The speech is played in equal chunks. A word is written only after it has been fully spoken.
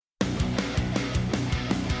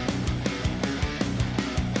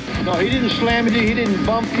No, he didn't slam you, he didn't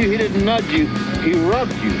bump you, he didn't nudge you, he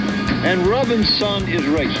rubbed you. And rubbing, son, is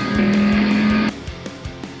racing.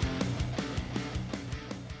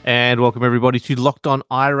 And welcome everybody to Locked On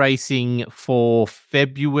iRacing for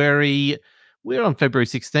February. We're on February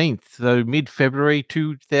 16th, so mid-February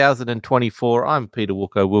 2024. I'm Peter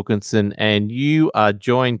Walko Wilkinson, and you are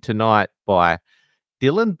joined tonight by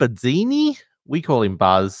Dylan Bazzini. We call him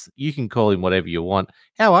Buzz. You can call him whatever you want.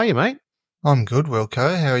 How are you, mate? I'm good,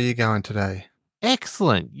 Wilco. How are you going today?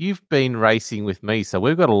 Excellent. You've been racing with me, so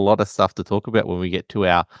we've got a lot of stuff to talk about when we get to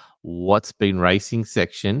our What's Been Racing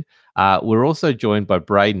section. We're also joined by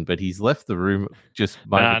Braden, but he's left the room just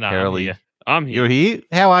momentarily. No, I'm here. You're here?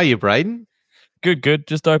 How are you, Braden? Good.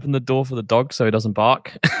 Just open the door for the dog so he doesn't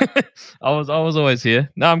bark. I was always here.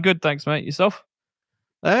 No, I'm good. Thanks, mate. Yourself?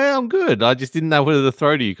 I'm good. I just didn't know whether to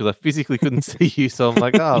throw to you because I physically couldn't see you. So I'm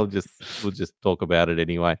like, we'll just talk about it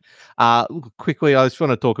anyway. Quickly, I just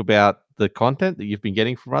want to talk about the content that you've been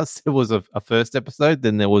getting from us. There was a first episode,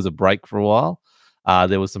 then there was a break for a while.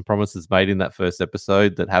 There were some promises made in that first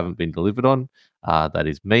episode that haven't been delivered on. That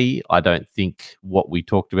is me. I don't think what we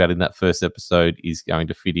talked about in that first episode is going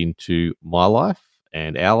to fit into my life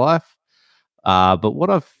and our life. But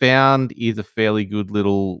what I've found is a fairly good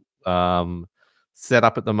little set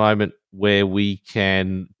up at the moment where we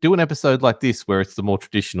can do an episode like this where it's the more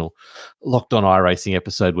traditional Locked On iRacing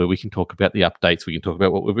episode where we can talk about the updates, we can talk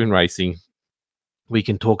about what we've been racing, we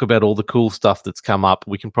can talk about all the cool stuff that's come up,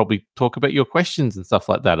 we can probably talk about your questions and stuff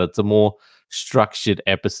like that. It's a more structured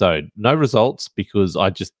episode. No results because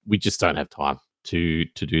we just don't have time to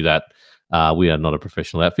do that. We are not a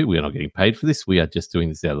professional outfit. We are not getting paid for this. We are just doing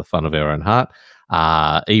this out of the fun of our own heart.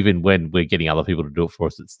 Even when we're getting other people to do it for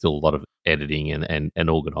us, it's still a lot of editing and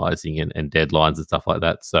organizing and deadlines and stuff like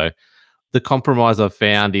that. So the compromise I've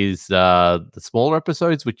found is the smaller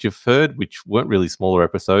episodes, which you've heard, which weren't really smaller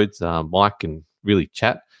episodes. Mike can really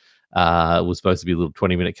chat. It was supposed to be a little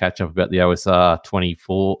 20-minute catch-up about the OSR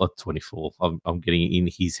 24. I'm getting in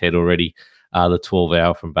his head already. The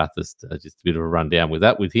 12-hour from Bathurst, just a bit of a rundown with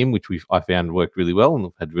that with him, which I found worked really well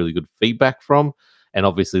and had really good feedback from. And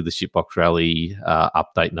obviously the Shitbox Rally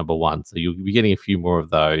update number 1. So you'll be getting a few more of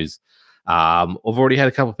those. I've already had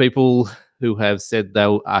a couple of people who have said they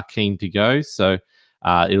are keen to go. So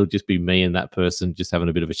it'll just be me and that person just having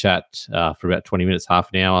a bit of a chat for about 20 minutes, half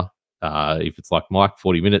an hour. If it's like Mike,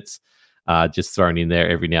 40 minutes, just thrown in there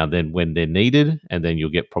every now and then when they're needed. And then you'll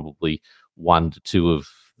get probably 1 to 2 of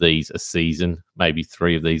these a season, maybe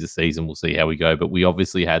 3 of these a season. We'll see how we go. But we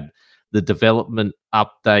obviously had the development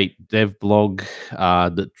update dev blog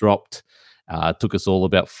that dropped. Took us all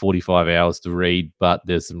about 45 hours to read, but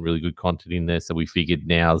there's some really good content in there. So we figured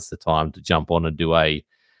now's the time to jump on and do a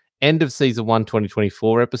end of season 1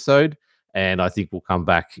 2024 episode. And I think we'll come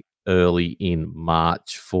back early in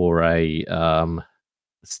March for a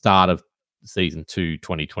start of season 2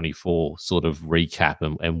 2024 sort of recap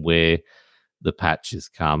and where the patch has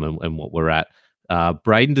come and what we're at.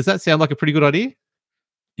 Braden, does that sound like a pretty good idea?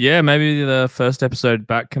 Yeah, maybe the first episode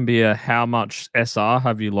back can be a How Much SR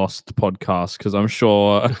Have You Lost podcast, because I'm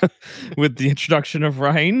sure with the introduction of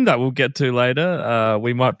rain that we'll get to later,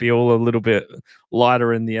 we might be all a little bit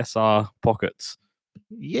lighter in the SR pockets.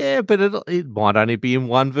 Yeah, but it might only be in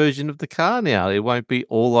one version of the car now. It won't be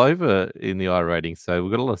all over in the iRating. So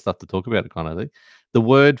we've got a lot of stuff to talk about, kind of thing. The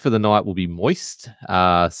word for the night will be moist.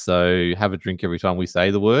 So have a drink every time we say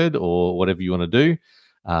the word or whatever you want to do.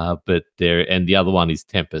 But the other one is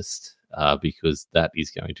Tempest, because that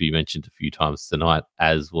is going to be mentioned a few times tonight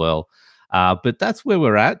as well. But that's where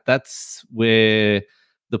we're at. That's where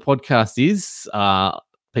the podcast is.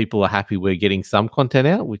 People are happy we're getting some content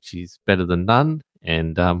out, which is better than none.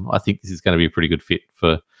 And I think this is going to be a pretty good fit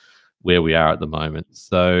for where we are at the moment.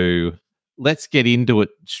 So let's get into it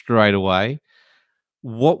straight away.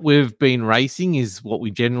 What we've been racing is what we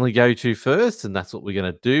generally go to first, and that's what we're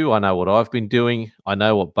going to do. I know what I've been doing. I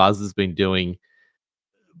know what Buzz has been doing.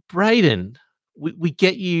 Braden, we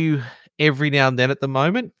get you every now and then at the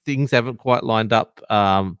moment. Things haven't quite lined up,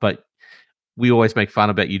 but we always make fun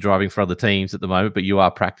about you driving for other teams at the moment, but you are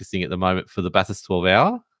practicing at the moment for the Bathurst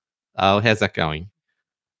 12-hour. How's that going?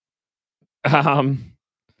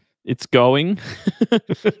 It's going.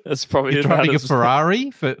 That's probably You're driving a Ferrari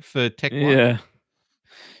for Tech One?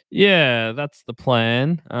 Yeah, that's the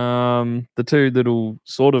plan. The 2 little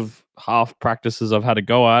sort of half practices I've had a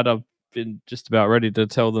go at, I've been just about ready to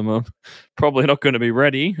tell them I'm probably not going to be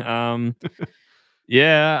ready.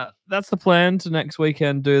 Yeah, that's the plan to next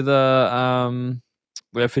weekend do the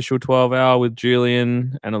official 12-hour with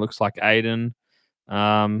Julian, and it looks like Aiden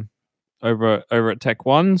over at Tech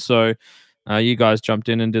One. So you guys jumped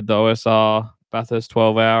in and did the OSR Bathurst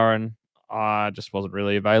 12 hour, and I just wasn't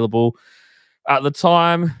really available at the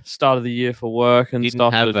time. Start of the year for work and Didn't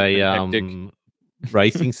stuff. have It's been a hectic.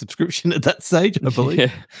 racing subscription at that stage, I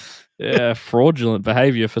believe. Yeah, fraudulent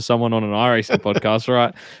behavior for someone on an iRacing podcast,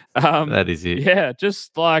 right? That is it. Yeah,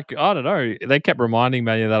 just like, I don't know. They kept reminding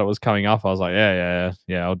me that it was coming up. I was like, yeah,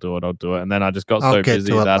 I'll do it. And then I just got I'll so get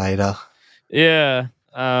busy to it that, later. yeah.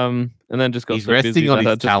 And then just got He's so busy resting on that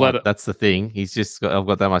I his just let talent. it. That's the thing. I've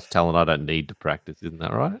got that much talent. I don't need to practice. Isn't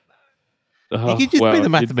that right? You Oh, can just be well, the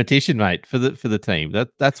mathematician, mate, for the team.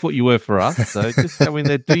 That's what you were for us. So just go in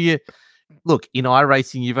there, do your look. In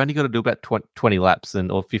iRacing, you've only got to do about 20 laps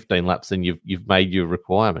or 15 laps, and you've made your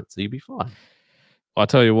requirement, so you'll be fine. I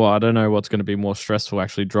tell you what, I don't know what's going to be more stressful,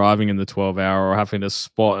 actually driving in the 12 hour or having to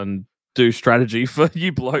spot and do strategy for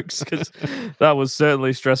you blokes, because that was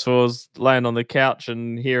certainly stressful. I was laying on the couch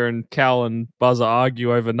and hearing Cal and Buzzer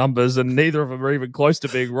argue over numbers, and neither of them are even close to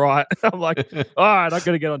being right. I'm like, all right, I've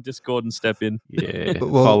got to get on Discord and step in. Yeah,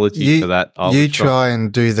 Well, apologies for that. You try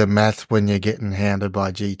and do the math when you're getting hounded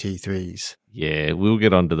by GT3s. Yeah, we'll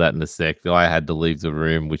get onto that in a sec. I had to leave the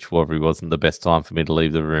room, which probably wasn't the best time for me to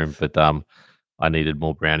leave the room, but I needed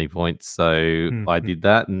more brownie points, so I did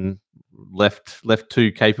that and left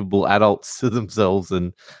two capable adults to themselves,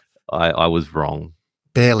 and I was wrong.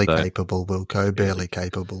 Barely capable, Wilco. Barely Yeah.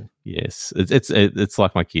 capable. Yes, it's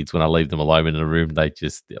like my kids. When I leave them alone in a room, they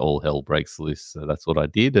just all hell breaks loose. So that's what I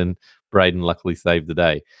did, and Braden luckily saved the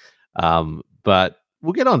day. But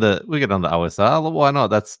we'll get on to OSR. Why not?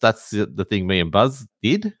 That's the thing. Me and Buzz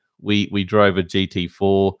did. We drove a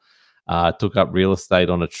GT4. Took up real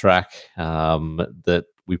estate on a track that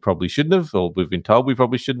we probably shouldn't have, or we've been told we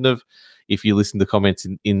probably shouldn't have, if you listen to comments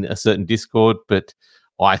in a certain Discord. But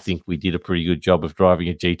I think we did a pretty good job of driving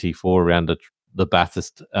a GT4 around the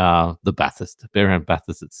Bathurst, around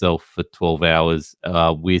Bathurst itself for 12 hours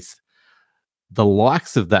with the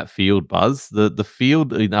likes of that field, Buzz. The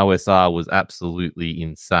field in OSR was absolutely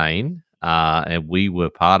insane, and we were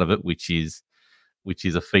part of it, which is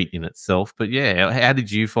a feat in itself. But yeah, how did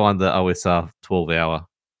you find the OSR 12 hour?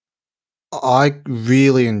 I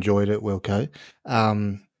really enjoyed it, Wilco.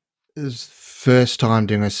 It was first time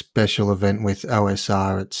doing a special event with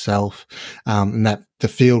OSR itself, and that the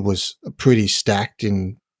field was pretty stacked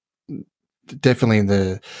definitely in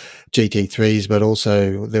the GT3s, but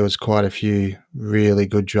also there was quite a few really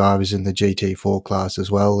good drivers in the GT4 class as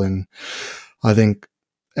well. And I think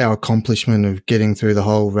our accomplishment of getting through the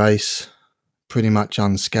whole race pretty much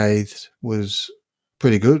unscathed was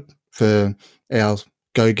pretty good for our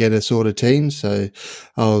go-getter sort of team. So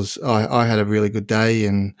I had a really good day,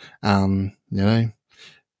 and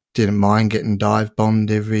didn't mind getting dive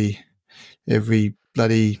bombed every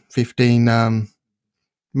bloody 15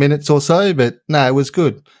 minutes or so, but no, it was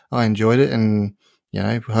good. I enjoyed it, and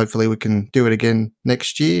hopefully we can do it again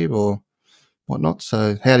next year or whatnot.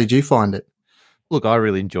 So how did you find it? Look, I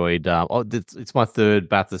really enjoyed. It's my third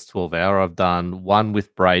Bathurst 12 hour. I've done one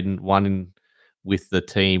with Braden, with the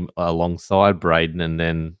team alongside Braden, and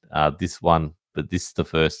then this one. But this is the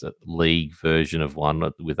first league version of one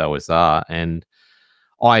with OSR, and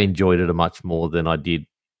I enjoyed it much more than I did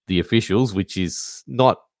the officials, which is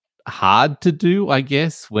not hard to do, I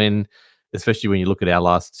guess, especially when you look at our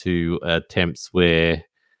last two attempts where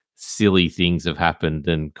silly things have happened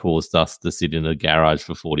and caused us to sit in a garage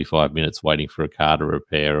for 45 minutes waiting for a car to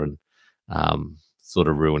repair, and sort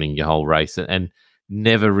of ruining your whole race, and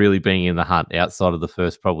never really being in the hunt outside of the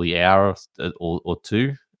first probably hour or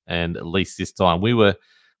two. And at least this time we were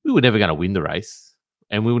never going to win the race,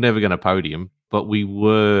 and we were never going to podium, but we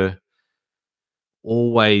were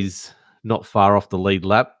always not far off the lead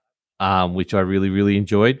lap, which I really, really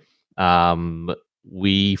enjoyed.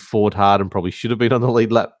 We fought hard and probably should have been on the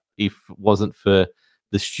lead lap if it wasn't for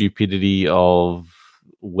the stupidity of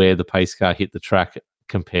where the pace car hit the track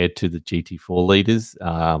compared to the GT4 leaders,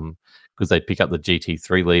 because they pick up the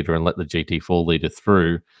GT3 leader and let the GT4 leader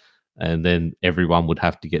through, and then everyone would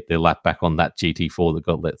have to get their lap back on that GT4 that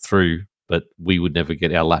got let through, but we would never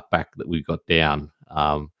get our lap back that we got down.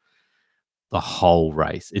 The whole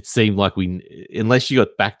race, it seemed like unless you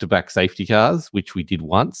got back-to-back safety cars, which we did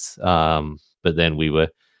once, but then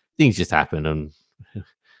things just happened, and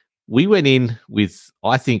we went in with,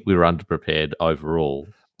 I think we were underprepared overall.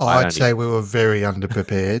 I'd say we were very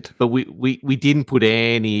underprepared. But we didn't put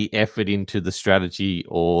any effort into the strategy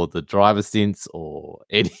or the driver stints or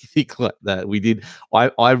anything like that. We did.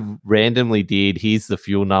 I randomly did, here's the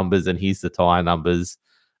fuel numbers and here's the tire numbers.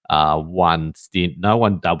 One stint. No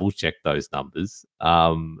one double checked those numbers.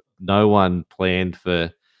 No one planned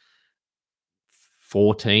for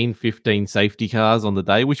 14, 15 safety cars on the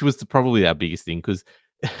day, which was probably our biggest thing, because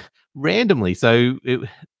randomly. So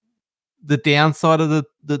the downside of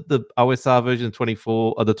the OSR version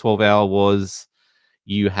 24 or the 12-hour was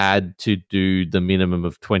you had to do the minimum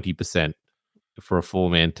of 20% for a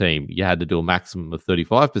 4-man team. You had to do a maximum of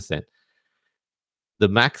 35%.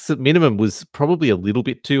 The minimum was probably a little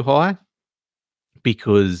bit too high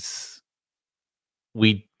because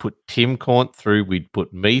we'd put Tim Caunt through, we'd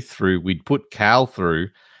put me through, we'd put Cal through.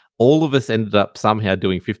 All of us ended up somehow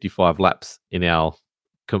doing 55 laps in our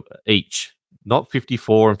each, not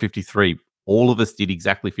 54 and 53. All of us did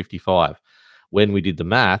exactly 55. When we did the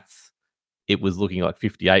maths, it was looking like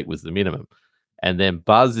 58 was the minimum. And then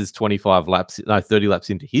Buzz is 30 laps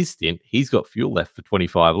into his stint. He's got fuel left for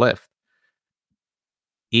 25 left.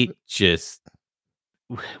 We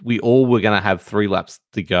all were going to have 3 laps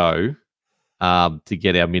to go to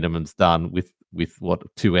get our minimums done with what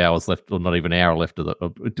 2 hours left, or not even an hour left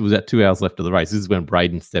of it was at 2 hours left of the race. This is when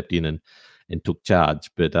Braden stepped in and took charge.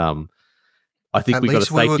 But I think at we got a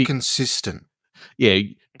safety. We were consistent. Yeah,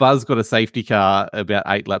 Buzz got a safety car about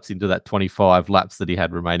 8 laps into that 25 laps that he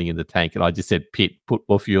had remaining in the tank, and I just said, "Pit, put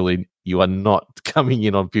more fuel in. You are not coming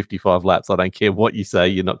in on 55 laps. I don't care what you say.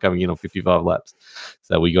 You're not coming in on 55 laps."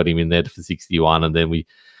 So we got him in there for 61, and then we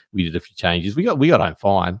did a few changes. We got home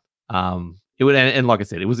fine. And like I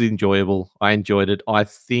said, it was enjoyable. I enjoyed it. I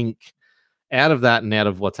think out of that and out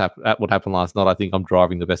of what happened last night, I think I'm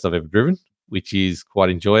driving the best I've ever driven, which is quite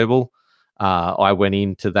enjoyable. I went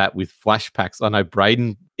into that with flashbacks. I know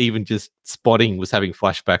Braden, even just spotting, was having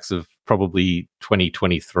flashbacks of probably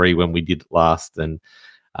 2023 when we did it last. And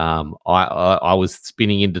I was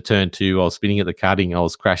spinning into turn 2. I was spinning at the cutting. I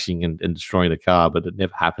was crashing and destroying the car, but it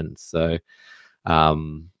never happened. So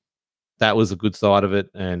that was a good side of it.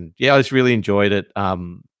 And yeah, I just really enjoyed it.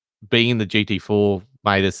 Being in the GT4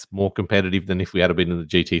 made us more competitive than if we had been in the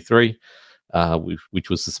GT3, which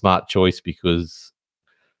was the smart choice, because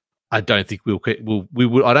I don't think we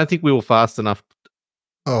I don't think we were fast enough.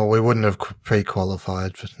 Oh, we wouldn't have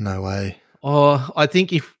pre-qualified. No way. Oh, I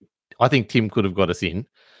think Tim could have got us in,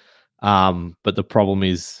 but the problem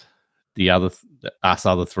is us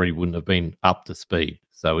other 3 wouldn't have been up to speed,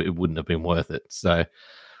 so it wouldn't have been worth it. So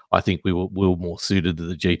I think we were more suited to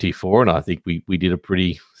the GT4, and I think we did a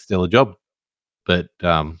pretty stellar job. But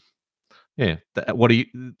yeah, what are you?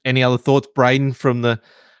 Any other thoughts, Braden, from the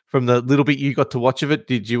little bit you got to watch of it?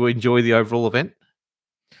 Did you enjoy the overall event?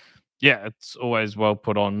 Yeah, it's always well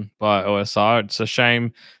put on by OSR. It's a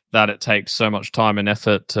shame that it takes so much time and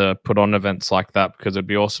effort to put on events like that, because it'd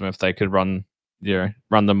be awesome if they could run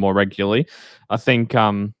them more regularly. I think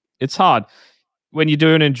it's hard when you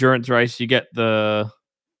do an endurance race. You get the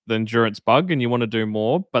endurance bug and you want to do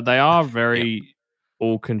more, but they are very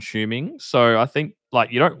all consuming. So I think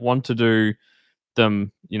you don't want to do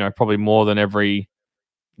them, probably more than every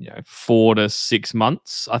 4 to 6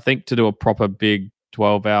 months, I think, to do a proper big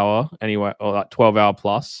 12-hour anyway, or 12-hour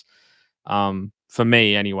plus. For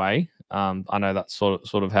me anyway, I know that's sort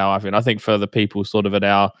of how I feel. I think for the people sort of at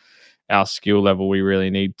our skill level, we really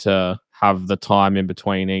need to have the time in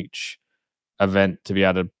between each event to be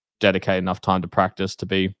able to dedicate enough time to practice to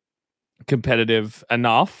be competitive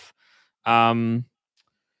enough.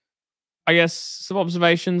 I guess some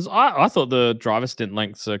observations. I thought the driver stint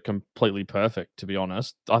lengths are completely perfect, to be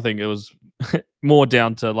honest. I think it was more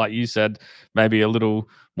down to, like you said, maybe a little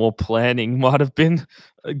more planning might have been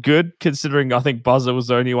good, considering I think Buzzer was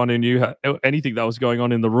the only one who knew anything that was going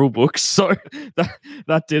on in the rule book. So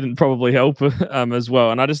that didn't probably help as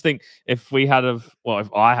well. And I just think if I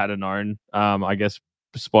had known, I guess,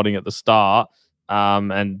 spotting at the start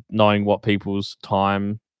and knowing what people's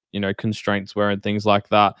time, constraints were and things like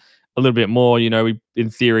that, a little bit more, we in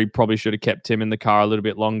theory probably should have kept him in the car a little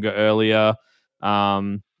bit longer earlier.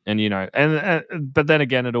 But then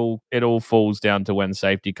again, it all falls down to when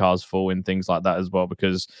safety cars fall and things like that as well,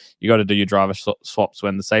 because you got to do your driver swaps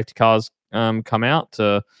when the safety cars come out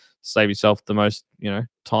to save yourself the most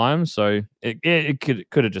time. So it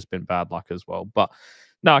could have just been bad luck as well. But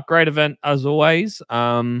no, great event as always.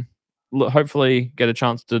 Hopefully get a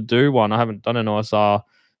chance to do one. I haven't done an OSR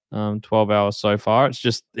 12 hours so far. It's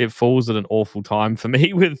just it falls at an awful time for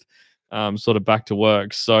me with sort of back to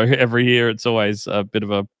work. So every year it's always a bit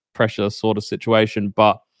of a pressure sort of situation.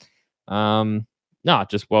 But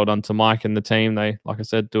just well done to Mike and the team. They, like I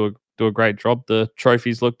said, do a great job. The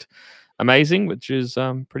trophies looked amazing, which is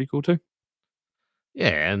pretty cool too.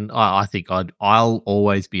 Yeah, and I think I'll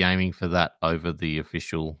always be aiming for that over the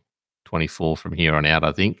official 24 from here on out,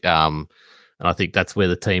 I think. And I think that's where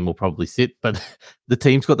the team will probably sit. But the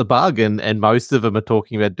team's got the bug, and most of them are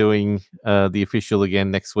talking about doing the official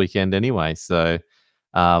again next weekend anyway. So,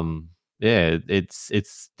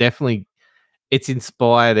 it's definitely it's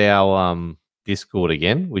inspired our Discord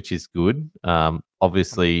again, which is good.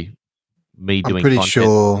 Obviously, me I'm doing pretty content,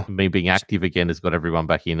 sure. me being active again has got everyone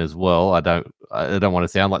back in as well. I don't want to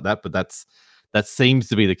sound like that, but that seems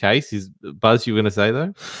to be the case. Is Buzz, you were going to say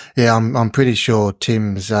though? Yeah, I'm pretty sure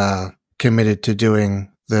Tim's committed to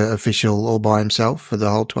doing the official all by himself for the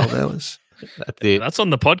whole 12 hours. That's it. That's on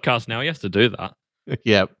the podcast now. He has to do that.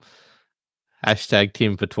 Yep. Hashtag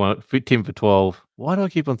Tim for 12. Why do I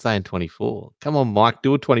keep on saying 24? Come on, Mike,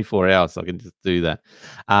 do a 24 hours so I can just do that.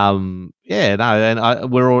 Yeah, no,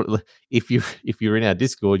 and we're all. If you're in our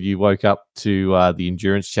Discord, you woke up to the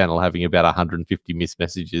endurance channel having about 150 missed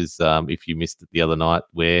messages. If you missed it the other night,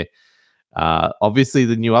 where obviously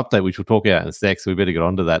the new update, which we'll talk about in a sec, so we better get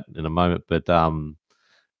onto that in a moment. But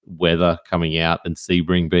weather coming out and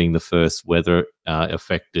Sebring being the first weather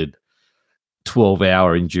affected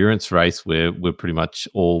 12-hour endurance race, where we're pretty much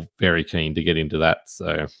all very keen to get into that.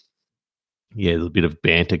 So yeah, there's a bit of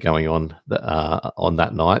banter going on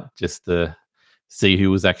that night just to see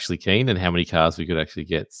who was actually keen and how many cars we could actually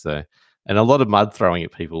get. So, and a lot of mud throwing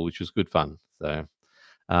at people, which was good fun. So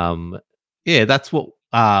yeah, that's the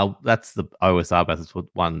OSR Bathurst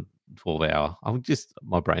 1 12-hour.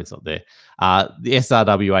 My brain's not there. The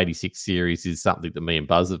SRW 86 series is something that me and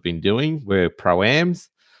Buzz have been doing. We're pro-ams.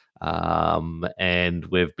 And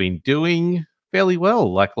we've been doing fairly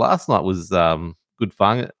well. Like last night was good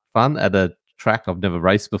fun at a track I've never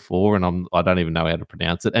raced before, and I don't even know how to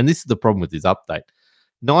pronounce it. And this is the problem with this update: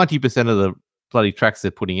 90% of the bloody tracks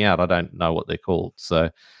they're putting out, I don't know what they're called.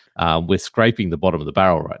 So we're scraping the bottom of the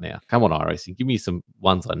barrel right now. Come on, iRacing, give me some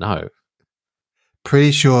ones I know.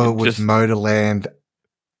 Pretty sure it was Motorland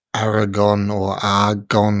Aragon or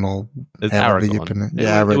Argon or it's however Aragon. you pronounce it.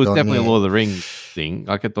 Yeah, Aragon, it was definitely yeah. a Lord of the Rings thing.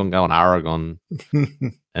 I kept on going Aragon,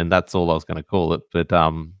 and that's all I was going to call it. But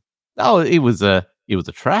it was a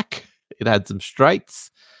track. It had some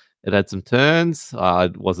straights. It had some turns. I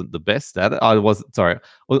wasn't the best at it.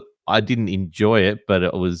 I didn't enjoy it,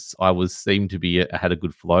 but I seemed to be had a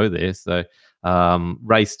good flow there. So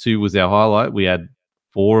race 2 was our highlight. We had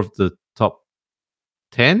 4 of the top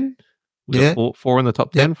 10. Four in the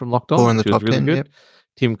top 10 from Locked On. 4 in the top 10, good. Yep.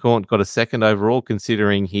 Tim Cornt got a second overall,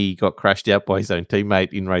 considering he got crashed out by his own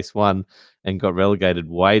teammate in race 1 and got relegated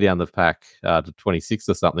way down the pack to 26th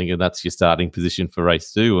or something. And that's your starting position for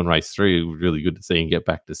race 2. And race 3, it was really good to see him get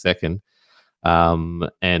back to second.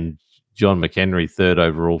 And John McHenry, third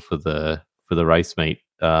overall for the race meet,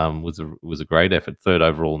 was a great effort. Third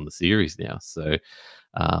overall in the series now. So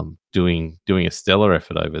doing a stellar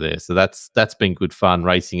effort over there. So that's been good fun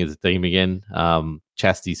racing as a team again.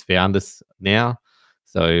 Chastity's found us now,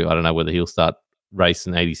 so I don't know whether he'll start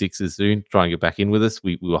racing 86s soon, try and get back in with us.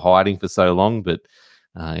 We were hiding for so long, but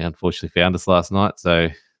he unfortunately found us last night. So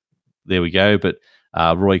there we go. But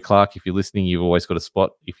Roy Clark, if you're listening, you've always got a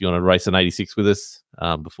spot if you want to race an 86 with us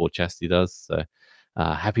before Chastity does. So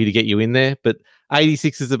happy to get you in there. But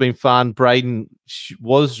 86s have been fun. Braden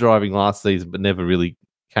was driving last season, but never really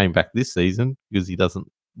came back this season because he doesn't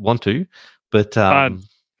want to. But I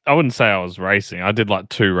wouldn't say I was racing. I did like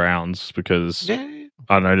 2 rounds because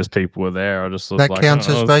I noticed people were there. I just was that like, counts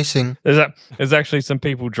as racing. There's actually some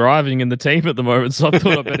people driving in the team at the moment, so I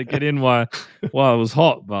thought I'd better get in while it was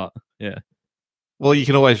hot. But yeah. Well, you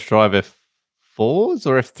can always drive F4s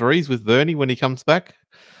or F3s with Vernie when he comes back.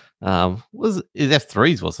 Was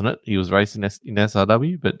F3s, wasn't it? He was racing in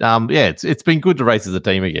SRW, but yeah, it's been good to race as a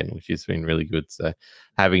team again, which has been really good. So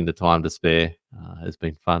having the time to spare has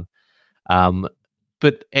been fun.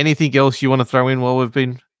 But anything else you want to throw in while we've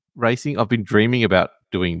been racing? I've been dreaming about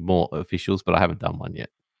doing more officials, but I haven't done one yet.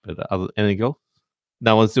 But anything else?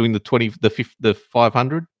 No one's doing the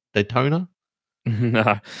 500 Daytona.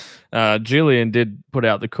 No. Julian did put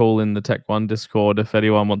out the call in the Tech One Discord. If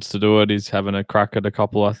anyone wants to do it, he's having a crack at a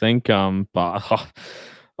couple, I think.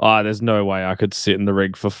 But there's no way I could sit in the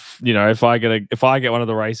rig for if I get one of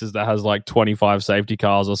the races that has like 25 safety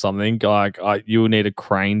cars or something, like you will need a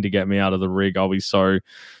crane to get me out of the rig. I'll be so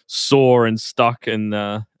sore and stuck and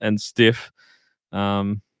stiff.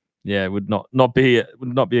 Yeah, it would not be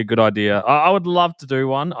a good idea. I would love to do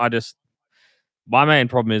one. My main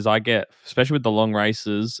problem is I get, especially with the long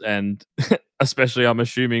races, and especially I'm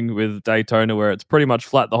assuming with Daytona where it's pretty much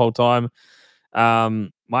flat the whole time. My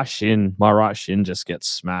right shin just gets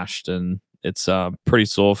smashed, and it's pretty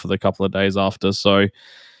sore for the couple of days after. So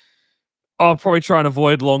I'll probably try and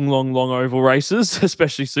avoid long oval races,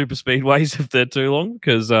 especially super speedways if they're too long,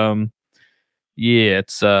 because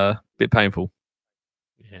it's a bit painful.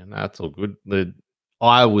 Yeah, no, that's all good.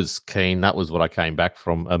 I was keen. That was what I came back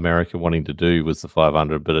from America wanting to do, was the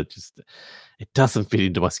 500, but it doesn't fit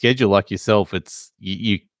into my schedule like yourself. It's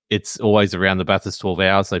you it's always around the Bathurst 12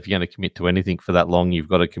 hours. So if you're going to commit to anything for that long, you've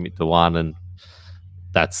got to commit to one, and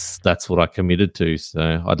that's what I committed to.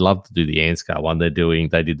 So I'd love to do the Anscar one. They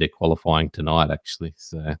did their qualifying tonight, actually.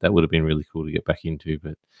 So that would have been really cool to get back into,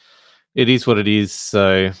 but it is what it is.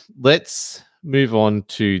 So let's move on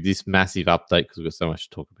to this massive update because we've got so much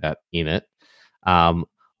to talk about in it.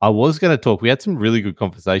 I was going to talk. We had some really good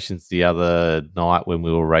conversations the other night when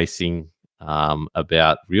we were racing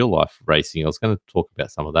about real life racing. I was going to talk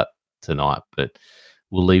about some of that tonight, but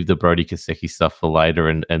we'll leave the Brody Kosecki stuff for later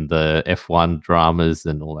and the F1 dramas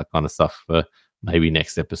and all that kind of stuff for maybe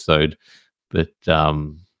next episode. But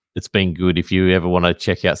it's been good. If you ever want to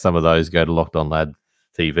check out some of those, go to Locked On Lad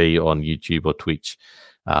TV on YouTube or Twitch.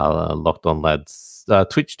 Locked On Lads,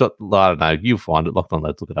 Twitch. I don't know. You'll find it. Locked On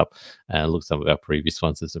Lads. Look it up and look at some of our previous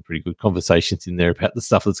ones. There's some pretty good conversations in there about the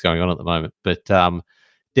stuff that's going on at the moment. But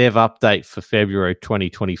dev update for February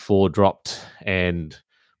 2024 dropped, and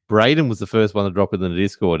Braden was the first one to drop it in the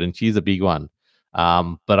Discord, and she's a big one.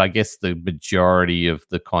 But I guess the majority of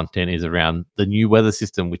the content is around the new weather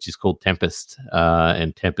system, which is called Tempest,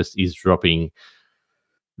 and Tempest is dropping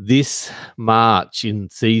this March in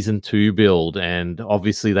season 2 build, and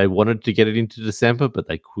obviously they wanted to get it into December, but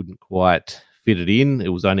they couldn't quite fit it in. It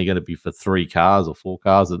was only going to be for 3 cars or 4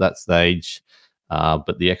 cars at that stage,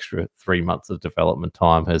 but the extra 3 months of development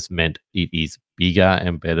time has meant it is bigger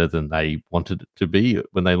and better than they wanted it to be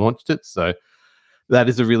when they launched it. So that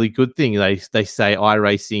is a really good thing. They say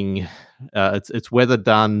iRacing, it's weather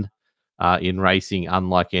done in racing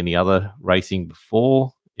unlike any other racing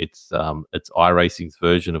before. It's iRacing's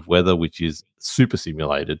version of weather, which is super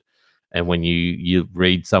simulated. And when you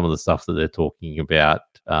read some of the stuff that they're talking about,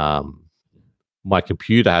 my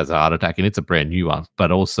computer has a heart attack, and it's a brand new one,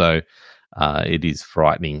 but also it is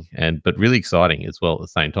frightening but really exciting as well at the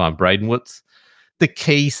same time. Braden, what's the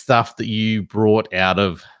key stuff that you brought out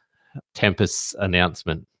of Tempest's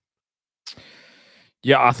announcement?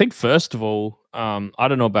 Yeah, I think first of all, I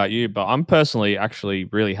don't know about you, but I'm personally actually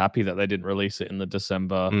really happy that they didn't release it in the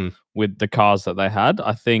December with the cars that they had.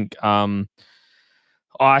 I think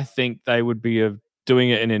they would be doing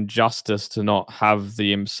it an injustice to not have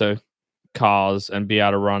the IMSA cars and be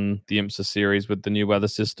able to run the IMSA series with the new weather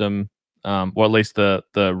system, or at least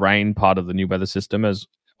the rain part of the new weather system, as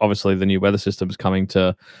obviously the new weather system is coming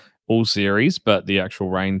to all series, but the actual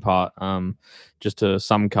rain part just to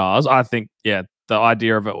some cars. I think, yeah, the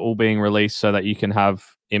idea of it all being released so that you can have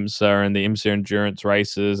IMSA and the IMSA endurance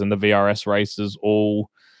races and the VRS races all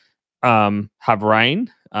have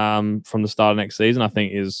rain from the start of next season, I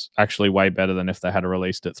think is actually way better than if they had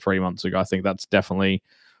released it 3 months ago. I think that's definitely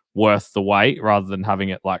worth the wait rather than having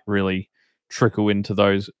it like really trickle into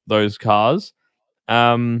those cars.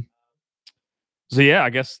 So yeah, I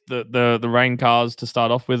guess the rain cars to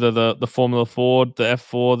start off with are the Formula Ford, the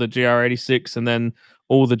F4, the GR86, and then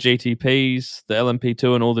all the GTPs, the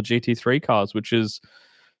LMP2, and all the GT3 cars, which is,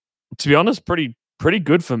 to be honest, pretty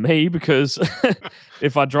good for me because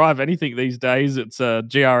if I drive anything these days, it's a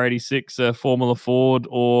GR86, a Formula Ford,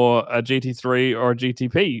 or a GT3 or a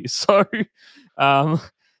GTP. So that's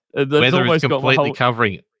weather almost is completely got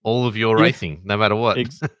covering all of your racing, no matter what.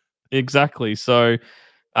 Exactly. So.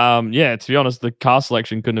 Yeah, to be honest, the car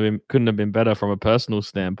selection couldn't have been better from a personal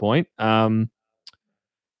standpoint.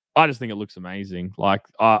 I just think it looks amazing. Like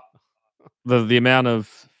the amount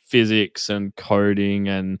of physics and coding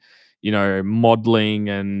and modeling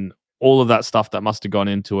and all of that stuff that must have gone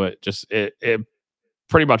into it. Just it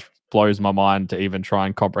pretty much blows my mind to even try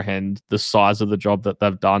and comprehend the size of the job that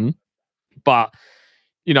they've done. But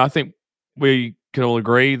I think we can all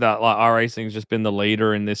agree that like iRacing has just been the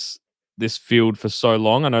leader in this field for so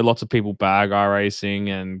long. I know lots of people bag iRacing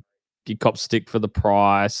and you cop stick for the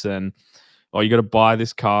price and you got to buy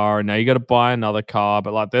this car and now you got to buy another car.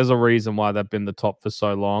 But like, there's a reason why they've been the top for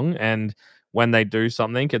so long. And when they do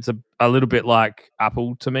something, it's a little bit like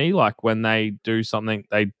Apple to me. Like when they do something,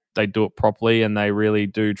 they do it properly and they really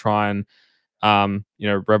do try and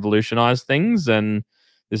revolutionize things. And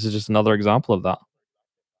this is just another example of that.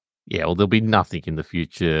 Yeah, well, there'll be nothing in the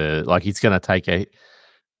future. Like it's going to take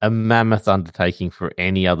a mammoth undertaking for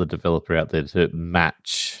any other developer out there to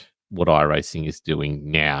match what iRacing is doing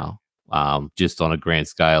now, just on a grand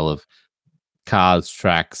scale of cars,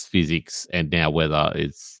 tracks, physics, and now weather.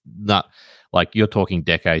 It's not like you're talking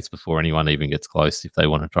decades before anyone even gets close if they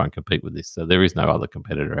want to try and compete with this. So there is no other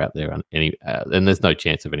competitor out there, and there's no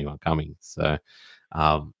chance of anyone coming. So,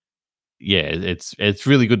 yeah, it's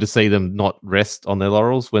really good to see them not rest on their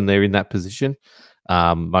laurels when they're in that position.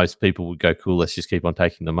 Most people would go, cool, let's just keep on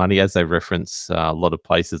taking the money. As they reference, a lot of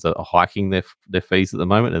places are hiking their fees at the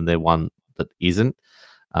moment, and they're one that isn't.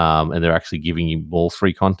 and they're actually giving you more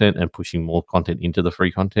free content and pushing more content into the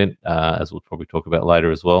free content, as we'll probably talk about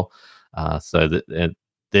later as well. So that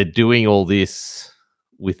they're doing all this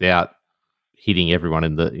without hitting everyone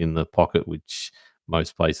in the pocket, which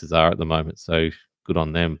most places are at the moment. So good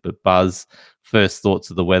on them. But Buzz, first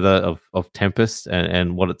thoughts of the weather of Tempest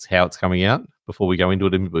and how it's coming out before we go into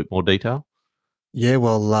it in a bit more detail. Yeah,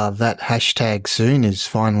 well, that hashtag soon is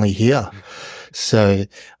finally here. So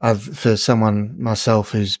for someone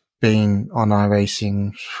myself who's been on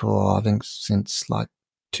iRacing for, I think, since like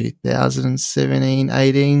 2017,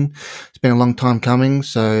 18, it's been a long time coming.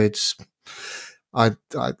 So I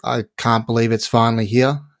can't believe it's finally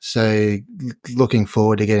here. So looking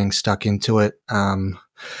forward to getting stuck into it.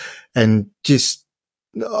 And just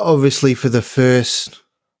obviously for the first,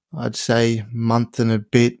 I'd say, month and a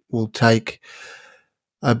bit will take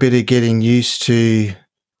a bit of getting used to.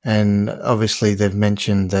 And obviously they've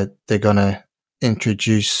mentioned that they're going to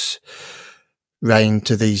introduce rain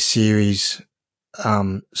to these series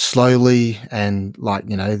slowly, and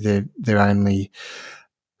they're only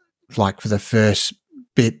like for the first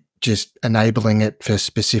bit just enabling it for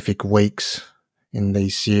specific weeks in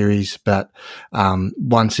these series. But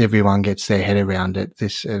once everyone gets their head around it,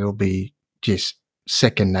 it'll be just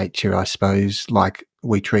second nature, I suppose, like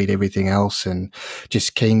we treat everything else, and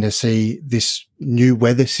just keen to see this new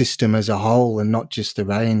weather system as a whole, and not just the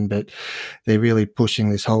rain, but they're really pushing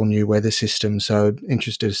this whole new weather system. So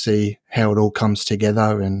interested to see how it all comes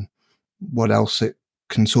together and what else it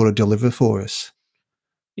can sort of deliver for us.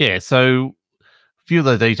 Yeah, so a few of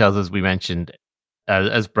the details, as we mentioned,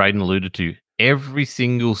 as Braden alluded to, every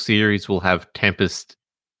single series will have Tempest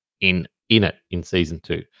in it in season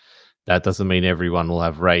 2. That doesn't mean everyone will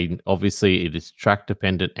have rain. Obviously, it is track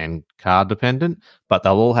dependent and car dependent, but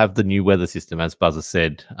they'll all have the new weather system, as Buzzer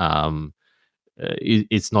said.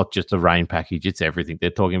 It's not just a rain package; it's everything. They're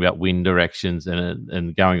talking about wind directions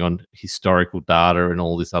and going on historical data and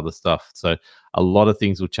all this other stuff. So a lot of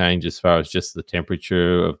things will change as far as just the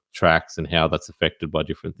temperature of tracks and how that's affected by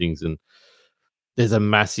different things. And there's a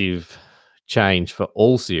massive change for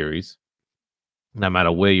all series, no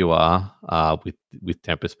matter where you are, with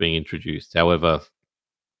Tempest being introduced. However,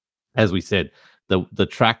 as we said, the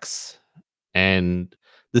tracks and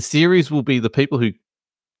the series will be the people who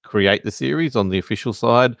create the series on the official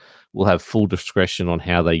side will have full discretion on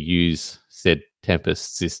how they use said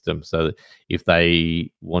Tempest system. So if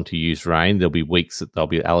they want to use rain, there'll be weeks that they'll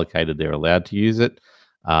be allocated. They're allowed to use it,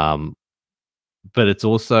 but it's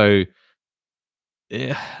also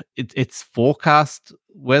it's forecast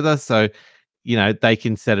weather, so they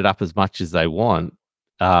can set it up as much as they want.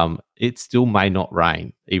 It still may not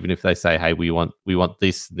rain, even if they say, "Hey, we want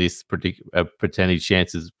this percentage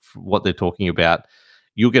chances." What they're talking about,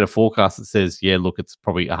 you'll get a forecast that says, "Yeah, look, it's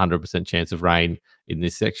probably 100% chance of rain in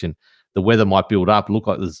this section." The weather might build up, look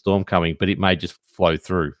like there's a storm coming, but it may just flow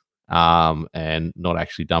through and not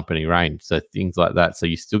actually dump any rain. So things like that. So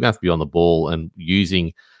you're still going to have to be on the ball and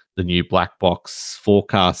using the new black box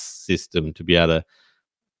forecast system to be able to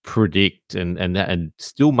predict and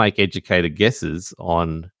still make educated guesses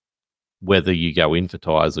on whether you go in for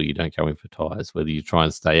tires or you don't go in for tires, whether you try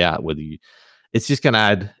and stay out, it's just going to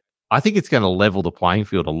add, I think it's going to level the playing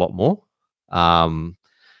field a lot more.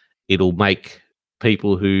 It'll make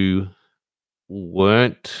people who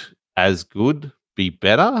weren't as good be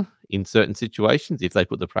better in certain situations if they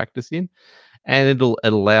put the practice in, and it'll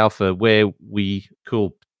allow for where we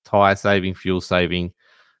call tire saving, fuel saving.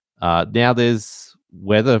 Now there's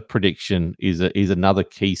weather prediction is another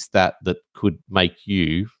key stat that could make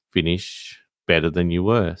you finish better than you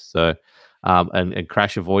were. So, and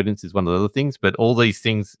crash avoidance is one of the other things. But all these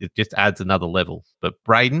things, it just adds another level. But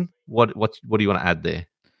Braden, what do you want to add there?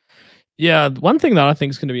 Yeah, one thing that I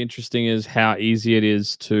think is going to be interesting is how easy it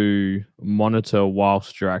is to monitor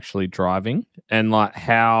whilst you're actually driving, and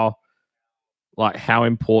how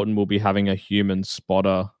important will be having a human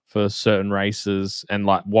spotter for certain races, and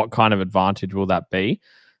what kind of advantage will that be?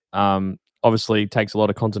 Obviously, it takes a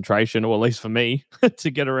lot of concentration, or at least for me,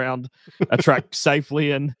 to get around a track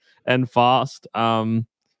safely and fast.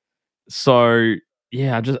 So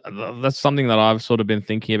yeah, just that's something that I've sort of been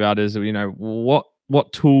thinking about is,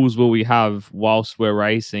 what tools will we have whilst we're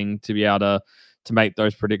racing to be able to make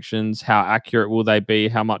those predictions? How accurate will they be?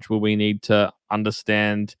 How much will we need to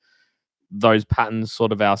understand those patterns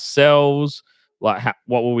sort of ourselves? What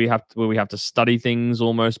will we have to study things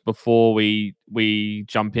almost before we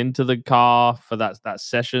jump into the car for that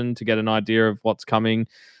session to get an idea of what's coming?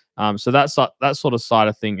 So that sort of side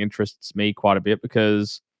of thing interests me quite a bit,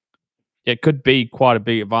 because it could be quite a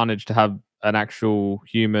big advantage to have an actual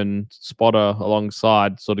human spotter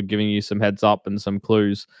alongside, sort of giving you some heads up and some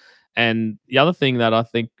clues. And the other thing that I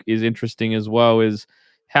think is interesting as well is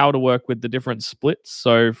how to work with the different splits.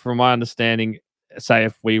 So from my understanding, say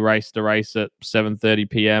if we raced a race at 7:30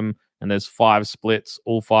 p.m. and there's 5 splits,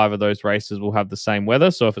 all 5 of those races will have the same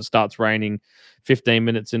weather. So if it starts raining 15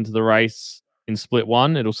 minutes into the race in split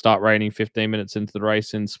 1, it'll start raining 15 minutes into the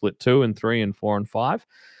race in split 2 and 3 and 4 and 5.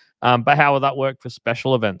 But how will that work for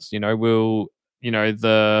special events? Will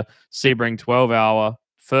the Sebring 12-hour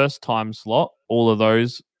first time slot, all of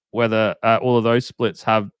those splits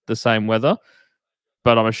have the same weather?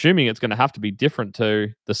 But I'm assuming it's going to have to be different to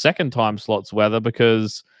the second time slot's weather,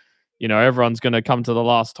 because everyone's going to come to the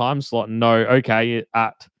last time slot and know, okay,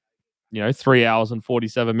 at 3 hours and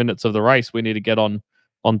 47 minutes of the race, we need to get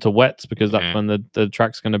onto wets, because that's when the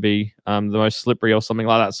track's going to be the most slippery or something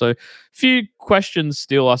like that. So a few questions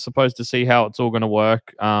still, I suppose, to see how it's all going to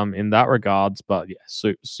work in that regards. But yeah,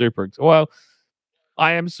 super. Well,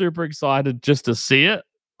 I am super excited just to see it.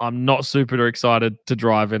 I'm not super excited to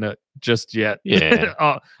drive in it just yet.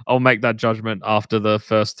 Yeah. I'll make that judgment after the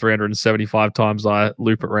first 375 times I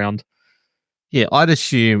loop it around. Yeah, I'd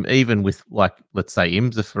assume even with, like, let's say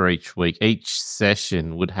IMSA for each week, each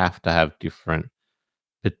session would have to have different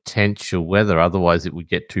potential weather. Otherwise, it would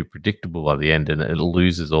get too predictable by the end and it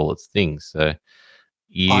loses all its things. So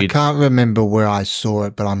I can't remember where I saw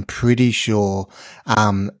it, but I'm pretty sure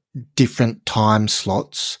different time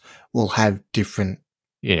slots will have different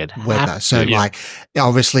weather. So, like,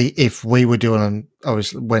 obviously, if we were doing,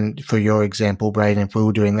 for your example, Braden, if we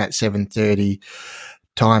were doing that 7:30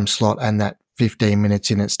 time slot and that 15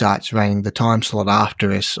 minutes in it starts raining, the time slot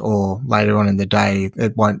after us or later on in the day,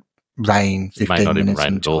 it won't rain 15 minutes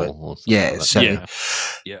into it. Yeah, like so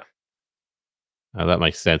yeah. Oh, that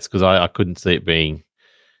makes sense, because I couldn't see it being.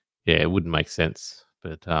 Yeah, it wouldn't make sense.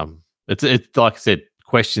 But it's like I said,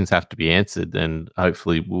 questions have to be answered, and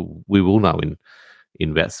hopefully we will know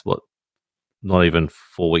in that's not even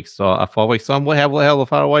 4 weeks, 5 weeks time. How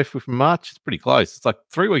far away from March? It's pretty close. It's like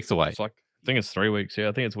 3 weeks away. It's like, I think it's 3 weeks. Yeah,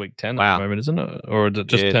 I think it's week 10 Wow. at the moment, isn't it? Or it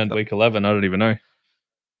just turned week 11. I don't even know.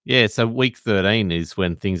 Yeah, so week 13 is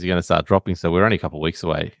when things are going to start dropping. So we're only a couple of weeks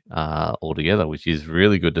away altogether, which is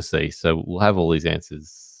really good to see. So we'll have all these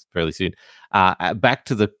answers fairly soon. Back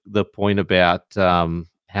to the point about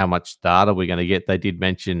how much data we're going to get. They did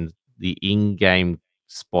mention the in-game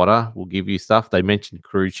spotter will give you stuff. They mentioned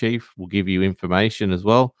crew chief will give you information as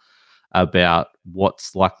well about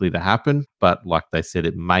what's likely to happen. But like they said,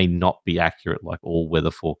 it may not be accurate like all weather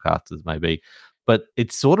forecasters may be. But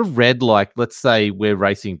it's sort of read like, let's say we're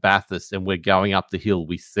racing Bathurst and we're going up the hill.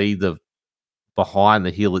 We see behind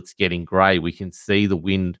the hill, it's getting grey. We can see the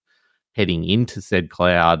wind heading into said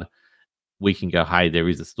cloud. We can go, hey, there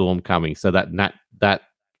is a storm coming. So that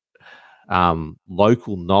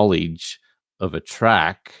local knowledge of a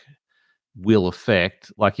track will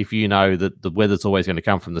affect, like, if you know that the weather's always going to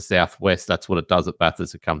come from the southwest, that's what it does at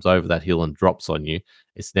Bathurst. It comes over that hill and drops on you.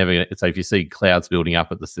 It's never going to. So if you see clouds building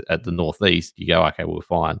up at the northeast, you go, okay, we're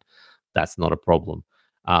fine. That's not a problem.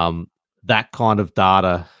 That kind of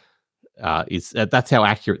data that's how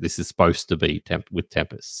accurate this is supposed to be with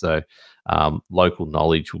tempests. So local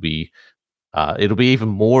knowledge will be. It'll be even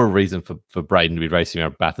more a reason for Braden to be racing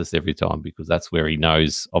around Bathurst every time, because that's where he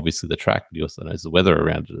knows, obviously, the track, but he also knows the weather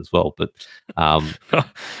around it as well. But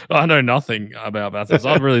I know nothing about Bathurst.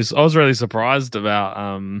 I was really surprised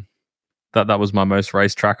about that was my most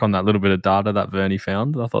race track on that little bit of data that Vernie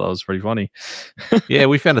found. I thought that was pretty funny. Yeah,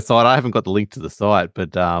 we found a site. I haven't got the link to the site,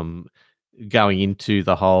 but going into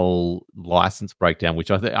the whole license breakdown,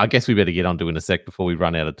 which I guess we better get onto in a sec before we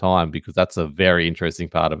run out of time, because that's a very interesting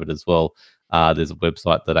part of it as well. There's a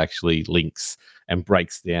website that actually links and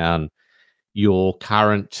breaks down your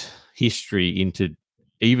current history into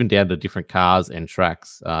even down to different cars and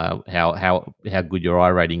tracks, how good your I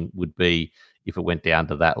rating would be if it went down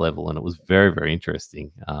to that level. And it was very, very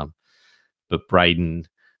interesting. But Braden,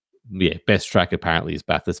 yeah, best track apparently is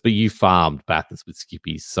Bathurst, but you farmed Bathurst with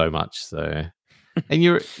Skippies so much. So, and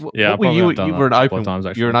you're yeah, you were an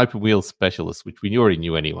open wheel specialist, which we already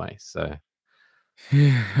knew anyway. So.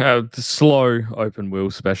 The slow open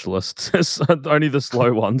wheel specialists, only the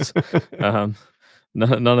slow ones, none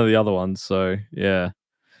of the other ones. So yeah,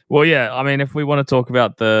 well, yeah. I mean, if we want to talk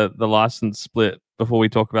about the license split before we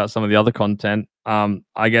talk about some of the other content,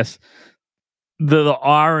 I guess the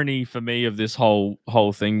irony for me of this whole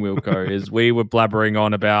thing, Wilco, is we were blabbering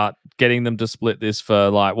on about getting them to split this for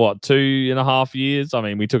like 2.5 years. I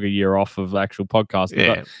mean, we took a year off of actual podcasting,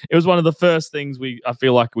 but it was one of the first things I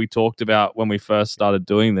feel like we talked about when we first started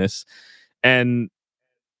doing this. And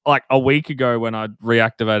like a week ago when I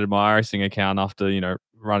reactivated my iRacing account after,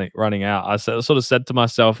 running out, I sort of said to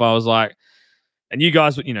myself, I was like, and you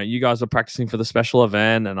guys were practicing for the special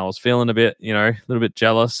event, and I was feeling a bit, a little bit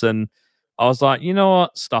jealous, and I was like, you know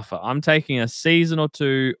what, stuff it. I'm taking a season or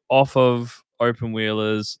two off of open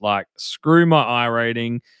wheelers. Like, screw my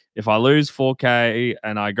iRating. If I lose 4K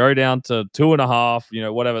and I go down to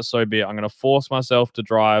 2.5, whatever, so be it. I'm going to force myself to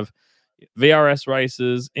drive VRS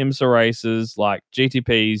races, IMSA races, like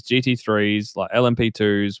GTPs, GT3s, like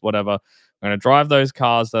LMP2s, whatever. I'm going to drive those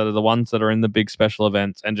cars that are the ones that are in the big special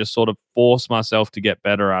events and just sort of force myself to get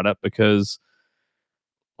better at it because,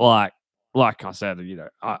 like I said,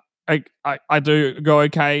 I do go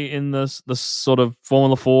okay in the sort of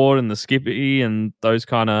Formula Ford and the Skippy and those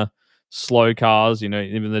kind of slow cars.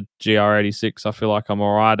 Even the GR86, I feel like I'm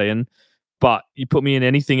all right in. But you put me in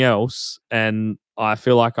anything else, and I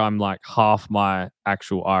feel like I'm like half my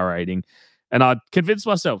actual iRating. And I convinced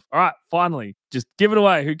myself, all right, finally, just give it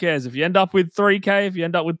away. Who cares? If you end up with 3K, if you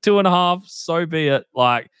end up with 2.5, so be it.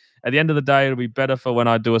 Like, at the end of the day, it'll be better for when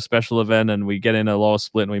I do a special event and we get in a lower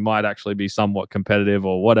split and we might actually be somewhat competitive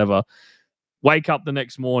or whatever. Wake up the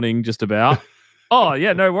next morning just about, oh,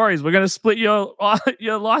 yeah, no worries. We're going to split your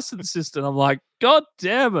license system. I'm like, God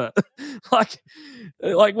damn it.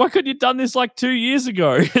 like, why couldn't you done this like 2 years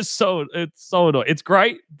ago? It's so annoying. It's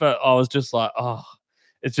great, but I was just like, oh,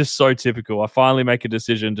 it's just so typical. I finally make a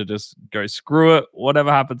decision to just go, screw it.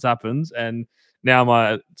 Whatever happens, happens. And now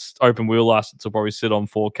my open wheel license will probably sit on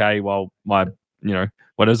 4K while my,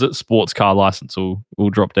 what is it? Sports car license will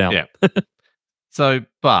drop down. Yeah. So,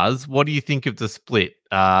 Buzz, what do you think of the split?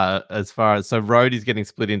 As far as road is getting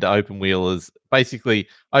split into open wheelers, basically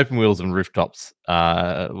open wheels and rooftops.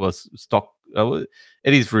 Was stock. It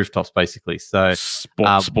is rooftops basically. So,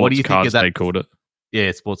 sports what do you cars, think of that? They called it.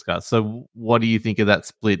 Yeah, sports cars. So, what do you think of that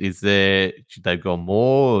split? Should they go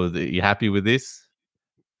more? Or are you happy with this?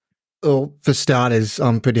 Well, for starters,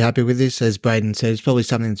 I'm pretty happy with this. As Braden said, it's probably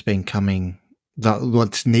something that's been coming,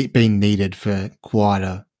 what's been needed for quite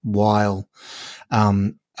a while.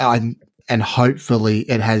 And hopefully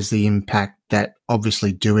it has the impact that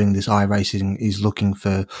obviously doing this iRacing is looking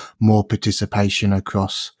for more participation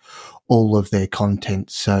across all of their content.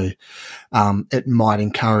 So it might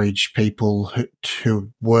encourage people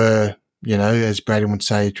who were, as Braden would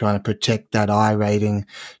say, trying to protect that iRating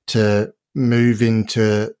to move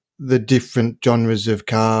into the different genres of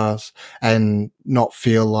cars and not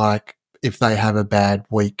feel like if they have a bad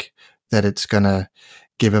week that it's going to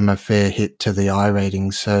give them a fair hit to the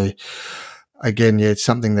iRating. So again, yeah, it's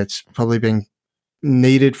something that's probably been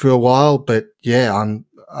needed for a while, but yeah,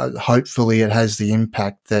 hopefully it has the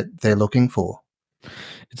impact that they're looking for.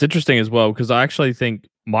 It's interesting as well because I actually think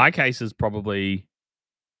my case is probably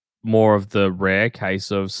more of the rare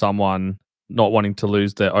case of someone not wanting to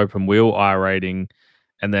lose their open wheel iRating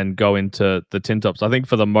and then go into the tin tops. I think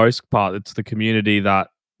for the most part, it's the community that,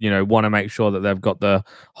 want to make sure that they've got the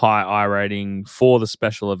high iRating for the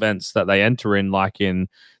special events that they enter in, like in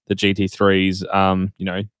the GT3s,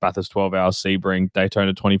 Bathurst 12 Hours, Sebring,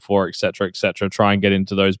 Daytona 24, etc., try and get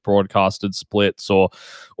into those broadcasted splits or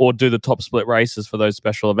do the top split races for those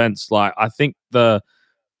special events. Like, I think the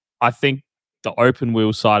open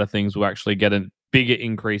wheel side of things will actually get a bigger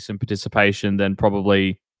increase in participation than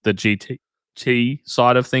probably the GT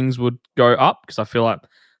side of things would go up, because I feel like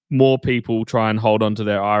more people try and hold on to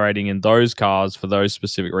their iRating in those cars for those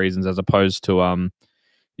specific reasons, as opposed to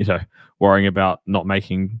worrying about not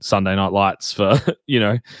making Sunday Night Lights for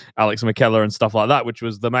Alex McKellar and stuff like that, which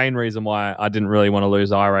was the main reason why I didn't really want to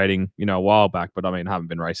lose iRating a while back. But I mean, I haven't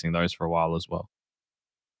been racing those for a while as well.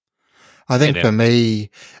 I think for me,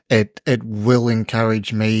 it will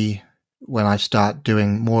encourage me when I start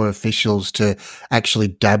doing more officials to actually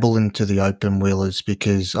dabble into the open wheelers,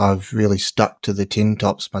 because I've really stuck to the tin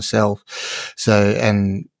tops myself. So,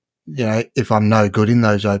 and if I'm no good in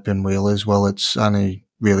those open wheelers, well, it's only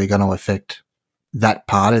really going to affect that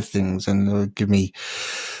part of things, and it'll give me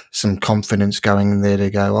some confidence going in there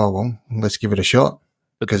to go, oh, well, let's give it a shot.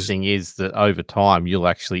 But the thing is that over time, you'll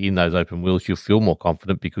actually, in those open wheels, you'll feel more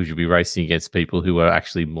confident because you'll be racing against people who are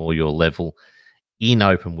actually more your level in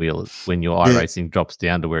open wheelers. When your iRacing drops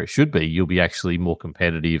down to where it should be, you'll be actually more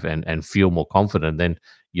competitive and feel more confident. Then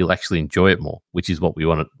you'll actually enjoy it more, which is what we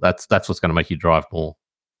want. That's what's going to make you drive more.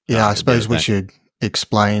 Yeah, I suppose we should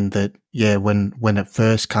explain that, when it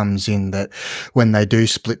first comes in, that when they do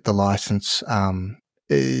split the license,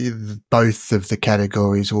 both of the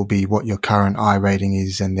categories will be what your current iRating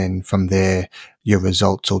is, and then from there, your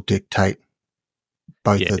results will dictate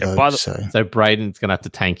both of those. So Braden's going to have to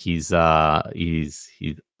tank his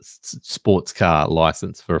sports car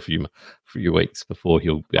license for a few weeks before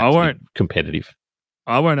he'll be actually competitive.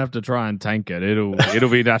 I won't have to try and tank it. It'll be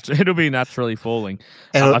it'll be naturally falling.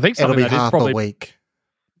 It'll, I think it'll something be that is half probably a week.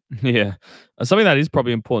 Yeah. Something that is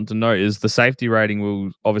probably important to note is the safety rating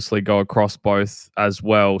will obviously go across both as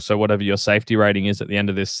well. So whatever your safety rating is at the end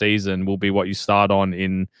of this season will be what you start on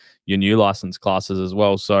in your new license classes as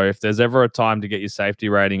well. So if there's ever a time to get your safety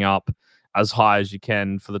rating up as high as you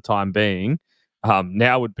can for the time being,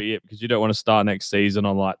 now would be it, because you don't want to start next season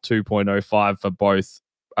on like 2.05 for both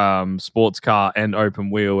sports car and open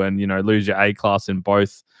wheel, and lose your A class in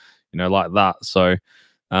both, like that. So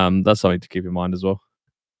that's something to keep in mind as well.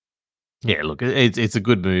 Yeah, look, it's a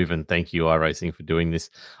good move, and thank you, iRacing, for doing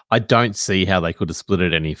this. I don't see how they could have split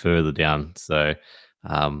it any further down. So,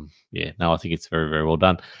 I think it's very, very well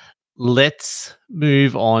done. Let's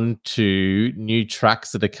move on to new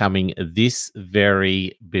tracks that are coming this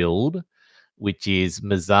very build, which is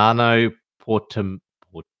Mazzano, Portimao,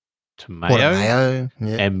 Yeah.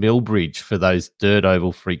 and Millbridge, for those dirt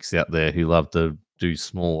oval freaks out there who love to do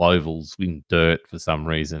small ovals in dirt for some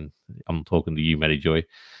reason. I'm talking to you, Matty Joy.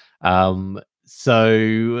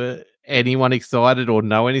 Anyone excited or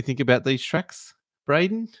know anything about these tracks,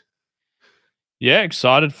 Braden? Yeah,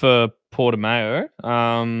 excited for Portimao.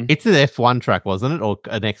 It's an F1 track, wasn't it, or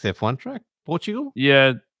an XF1 track? Portugal?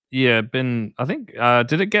 Yeah. I think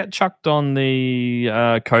did it get chucked on the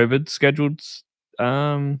COVID scheduled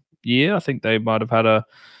year? I think they might have had a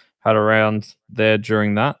round there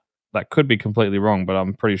during that. That could be completely wrong, but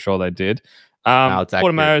I'm pretty sure they did. No, it's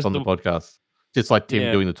accurate. Portimao's It's on the podcast. Just like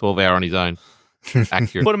Tim doing the 12-hour on his own.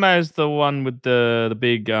 Accurate. Portimao is the one with the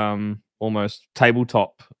big almost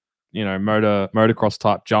tabletop, motocross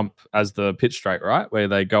type jump as the pit straight, right? Where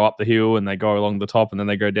they go up the hill and they go along the top and then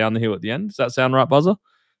they go down the hill at the end. Does that sound right, Buzzer?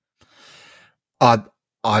 I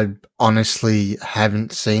honestly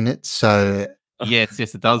haven't seen it, so yes,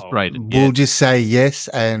 it does, Braden. We'll just say yes,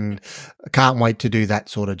 and I can't wait to do that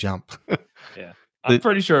sort of jump. Yeah, I'm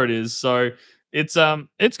pretty sure it is. So it's going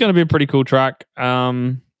to be a pretty cool track.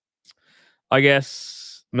 I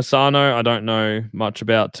guess Massano, I don't know much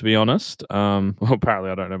about, to be honest. Well, apparently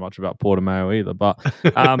I don't know much about Portimao either. But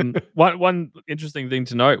one interesting thing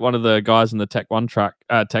to note: one of the guys in the Tech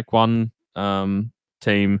One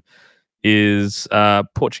team is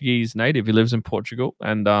Portuguese native. He lives in Portugal,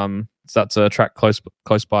 and so that's a track close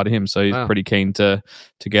by to him. So he's pretty keen to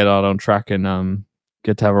get out on track and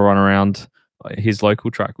get to have a run around his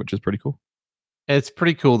local track, which is pretty cool. It's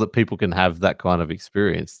pretty cool that people can have that kind of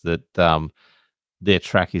experience, that their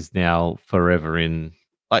track is now forever in.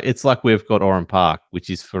 Like, it's like we've got Oran Park, which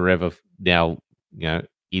is forever now,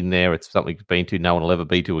 in there. It's something you've been to, no one will ever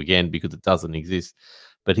be to again because it doesn't exist.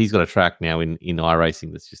 But he's got a track now in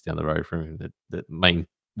iRacing that's just down the road from him that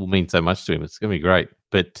will mean so much to him. It's going to be great.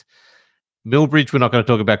 But Millbridge, we're not going to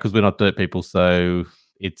talk about because we're not dirt people. So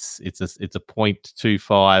it's a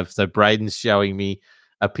 0.25. So Braden's showing me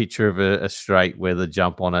a picture of a straight where the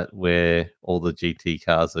jump on it, where all the GT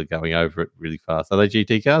cars are going over it really fast. Are they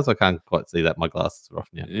GT cars? I can't quite see that. My glasses are off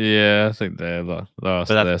now. Yeah, I think they're the last.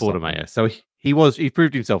 But that's Portimao. So he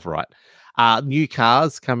proved himself right. New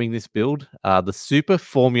cars coming this build. The Super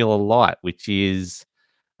Formula Light, which is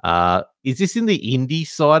this in the Indy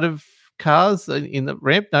side of cars in the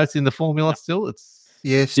ramp? No, it's in the Formula still.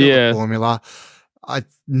 Still the Formula. I'm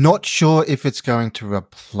not sure if it's going to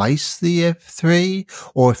replace the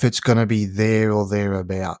F3 or if it's going to be there or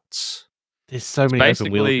thereabouts. There's so many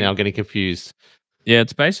open wheels now, I'm getting confused. Yeah,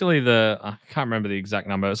 it's basically I can't remember the exact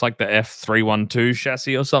number. It's like the F312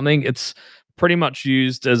 chassis or something. It's pretty much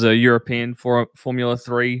used as a European Formula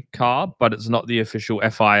 3 car, but it's not the official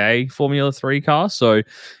FIA Formula 3 car. So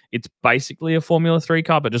it's basically a Formula 3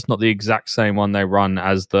 car, but just not the exact same one they run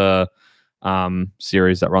as the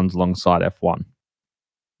series that runs alongside F1.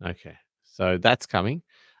 Okay, so that's coming.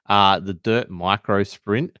 The Dirt Micro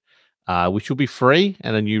Sprint, which will be free,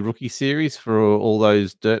 and a new rookie series for all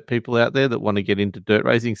those dirt people out there that want to get into dirt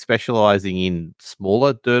racing, specializing in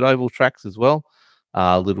smaller dirt oval tracks as well.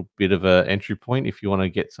 A little bit of an entry point if you want to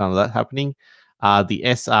get some of that happening. The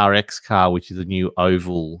SRX car, which is a new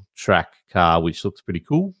oval track car, which looks pretty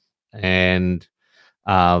cool, and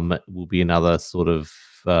will be another sort of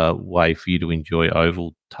way for you to enjoy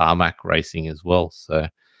oval tarmac racing as well. So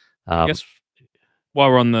I guess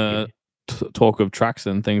while we're on the talk of tracks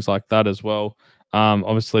and things like that as well,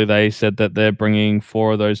 obviously they said that they're bringing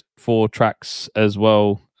 4 of those 4 tracks as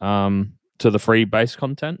well to the free base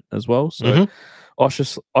content as well. So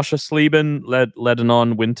Oschersleben,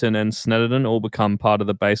 Lebanon, Winton, and Snedden all become part of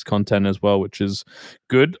the base content as well, which is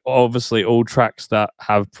good. Obviously, all tracks that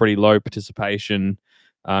have pretty low participation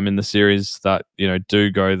in the series that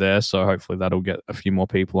do go there. So hopefully that'll get a few more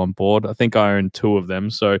people on board. I think I own 2 of them,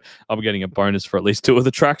 so I'll be getting a bonus for at least 2 of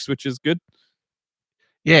the tracks, which is good.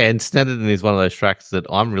 Yeah, and Snetterton is one of those tracks that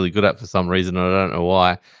I'm really good at for some reason, and I don't know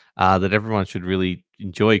why, that everyone should really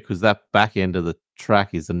enjoy, because that back end of the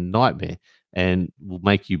track is a nightmare and will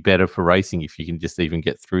make you better for racing if you can just even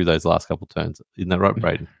get through those last couple turns. Isn't that right,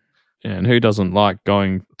 Braden? Yeah, and who doesn't like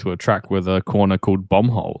going to a track with a corner called Bomb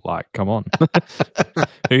Hole? Like, come on.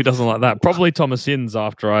 Who doesn't like that? Probably Thomas Hinds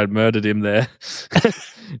after I murdered him there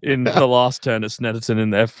in the last turn at Snetterton in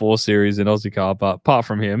the F4 series in Aussie Car. But apart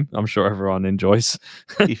from him, I'm sure everyone enjoys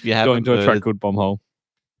If you going haven't to a track called Bomb Hole.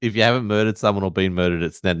 if you haven't murdered someone or been murdered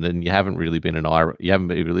at Snetterton, you haven't really been you haven't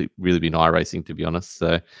really been iRacing, to be honest.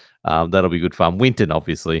 So that'll be good fun. Winton,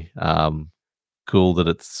 obviously, cool that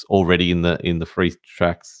it's already in the free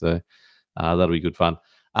tracks. So that'll be good fun.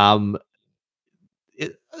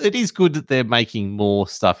 It is good that they're making more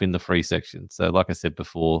stuff in the free section. So, like I said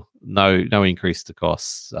before, no increase to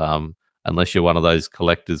costs, unless you're one of those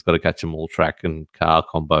collectors, got to catch them all track and car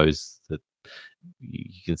combos that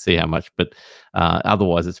you can see how much. But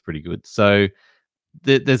otherwise, it's pretty good. So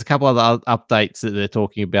there's a couple other updates that they're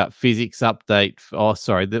talking about. Physics update.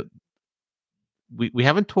 We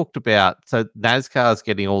haven't talked about. So NASCAR's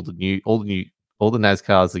getting all the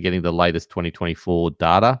NASCARs are getting the latest 2024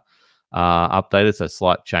 data updated. So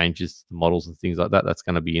slight changes to the models and things like that. That's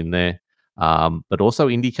going to be in there. But also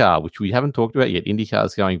IndyCar, which we haven't talked about yet. IndyCar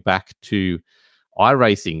is going back to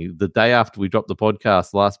iRacing the day after we dropped the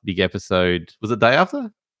podcast. Last big episode was the day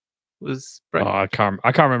after. I can't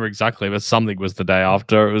remember exactly, but something was the day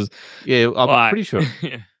after. It was. Yeah, I'm pretty sure.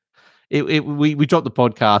 We dropped the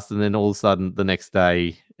podcast, and then all of a sudden the next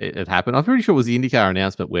day it happened. I'm pretty sure it was the IndyCar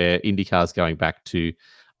announcement where IndyCar is going back to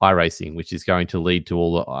iRacing, which is going to lead to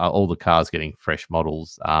all the cars getting fresh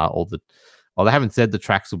models. They haven't said the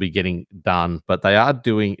tracks will be getting done, but they are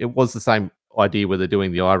doing. It was the same idea where they're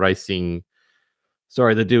doing the iRacing.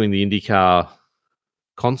 Sorry, they're doing the IndyCar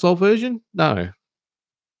console version. No,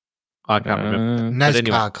 I can't remember. NASCAR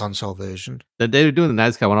anyway, console version. They're doing the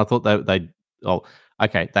NASCAR one. I thought they. Oh,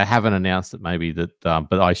 okay. They haven't announced it. Maybe that,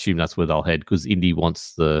 but I assume that's where they'll head, because Indy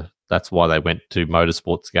wants that's why they went to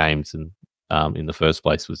motorsports games and in the first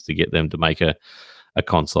place, was to get them to make a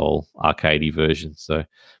console arcadey version. So,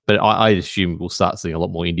 but I assume we'll start seeing a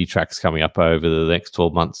lot more Indy tracks coming up over the next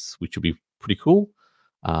 12 months, which will be pretty cool.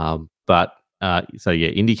 So yeah,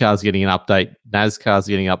 IndyCar's getting an update. NASCAR's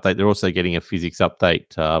getting an update. They're also getting a physics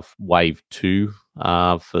update, Wave 2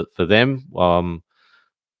 for them.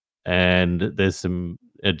 And there's some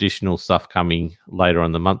additional stuff coming later on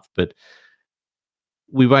in the month, but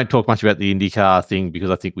we won't talk much about the IndyCar thing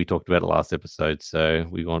because I think we talked about it last episode, so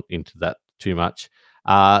we won't into that too much.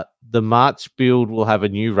 The March build will have a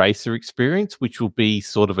new racer experience, which will be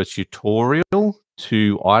sort of a tutorial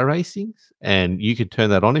to iRacing, and you can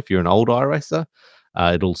turn that on if you're an old iRacer.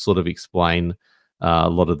 It'll sort of explain a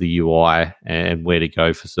lot of the UI and where to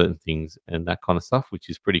go for certain things and that kind of stuff, which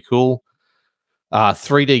is pretty cool.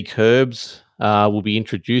 3D curbs will be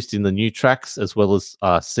introduced in the new tracks, as well as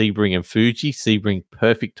Sebring and Fuji. Sebring,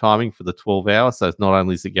 perfect timing for the 12 hours. So it's not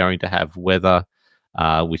only is it going to have weather,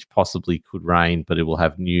 which possibly could rain, but it will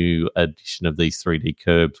have new addition of these 3D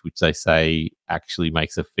curbs, which they say actually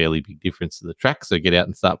makes a fairly big difference to the track. So get out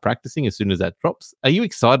and start practicing as soon as that drops. Are you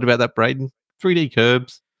excited about that, Braden? 3D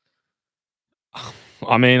curbs?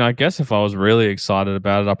 I mean, I guess if I was really excited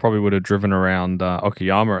about it, I probably would have driven around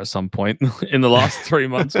Okayama at some point in the last 3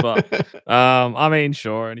 months. But I mean,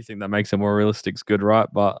 sure, anything that makes it more realistic is good, right?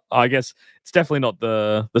 But I guess it's definitely not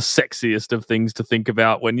the sexiest of things to think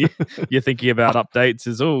about when you're thinking about updates.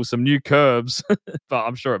 Is some new curbs, but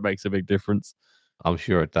I'm sure it makes a big difference. I'm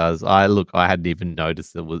sure it does. I hadn't even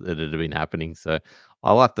noticed it had been happening. So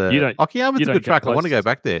I like Okayama's a good track. I want to go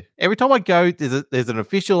back there. Every time I go, there's an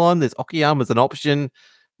official on. There's Okayama as an option.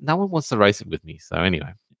 No one wants to race it with me. So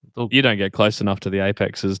anyway, you don't get close enough to the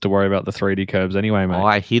apexes to worry about the 3D curbs anyway, mate.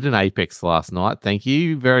 I hit an apex last night. Thank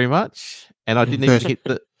you very much. And I didn't even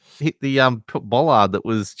hit the bollard that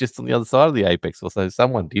was just on the other side of the apex. Or so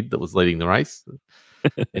someone did that was leading the race.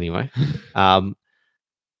 Anyway,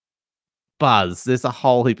 Buzz, there's a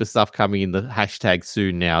whole heap of stuff coming in the hashtag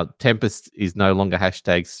soon now. Tempest is no longer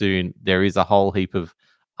hashtag soon. There is a whole heap of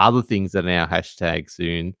other things that are now hashtag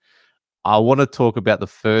soon. I want to talk about the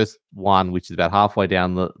first one, which is about halfway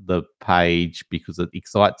down the page, because it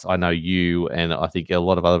excites, I know, you and I think a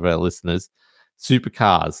lot of other listeners.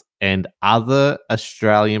 Supercars and other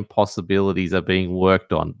Australian possibilities are being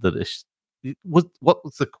worked on. What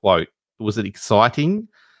was the quote? Was it exciting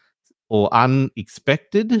or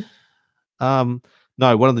unexpected? Not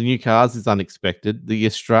No, one of the new cars is unexpected. The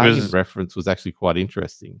Australian Was- reference was actually quite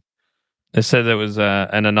interesting. They said there was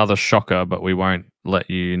another shocker, but we won't let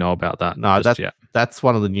you know about that No, just yet. that's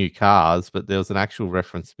one of the new cars, but there was an actual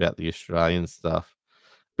reference about the Australian stuff.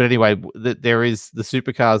 But anyway, there is the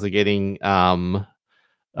supercars are getting an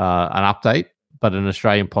update, but an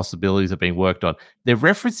Australian possibilities are being worked on. They're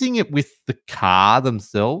referencing it with the car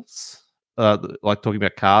themselves, like talking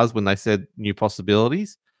about cars when they said new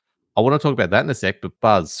possibilities. I want to talk about that in a sec, but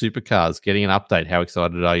Buzz, supercars getting an update. How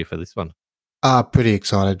excited are you for this one? Pretty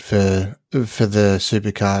excited for the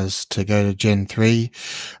supercars to go to Gen 3.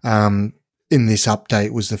 In this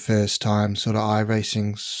update was the first time sort of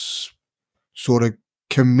iRacing sort of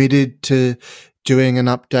committed to doing an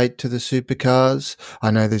update to the supercars.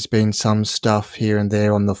 I know there's been some stuff here and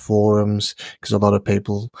there on the forums because a lot of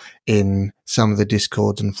people in some of the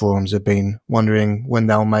discords and forums have been wondering when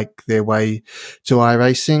they'll make their way to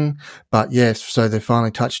iRacing. But yes, so they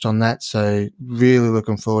finally touched on that. So really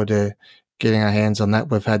looking forward to getting our hands on that.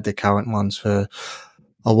 We've had the current ones for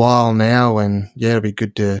a while now, and yeah, it'll be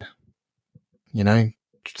good to,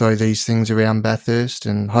 throw these things around Bathurst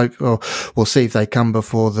and hope, we'll see if they come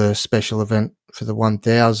before the special event for the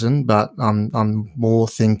 1000, but I'm more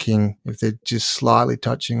thinking if they're just slightly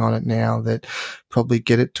touching on it now, that probably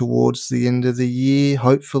get it towards the end of the year,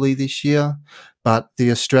 hopefully this year. But the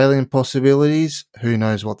Australian possibilities, who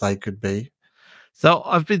knows what they could be. So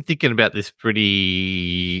I've been thinking about this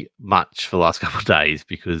pretty much for the last couple of days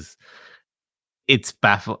because it's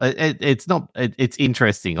it's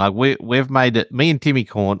interesting. Like we've made it. Me and Timmy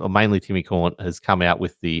Corn, or mainly Timmy Corn, has come out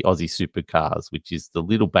with the Aussie supercars, which is the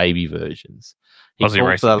little baby versions. Aussie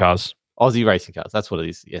racing cars. Aussie racing cars. That's what it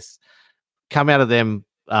is. Yes, come out of them,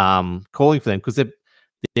 calling for them because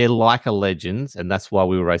they're like a Legends, and that's why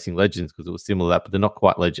we were racing Legends because it was similar to that, but they're not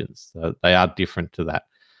quite Legends. So they are different to that.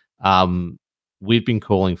 We'd been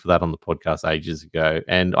calling for that on the podcast ages ago,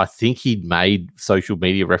 and I think he'd made social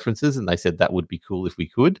media references, and they said that would be cool if we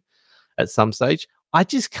could at some stage. I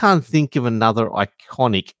just can't think of another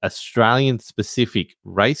iconic Australian-specific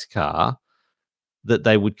race car that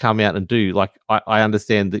they would come out and do. Like I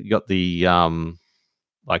understand that you got the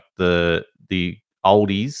the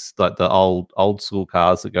oldies, like the old school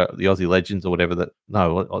cars that go the Aussie Legends or whatever.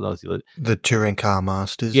 The Touring Car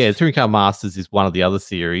Masters. Yeah, the Touring Car Masters is one of the other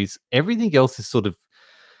series. Everything else is sort of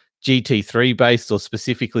GT3 based or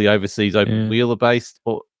specifically overseas open wheeler based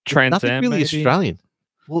or Trans nothing Am, really maybe? Australian.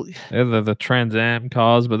 Well, They're the Trans Am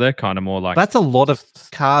cars, but they're kind of more like that's a lot of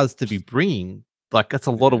cars to be bringing. Like that's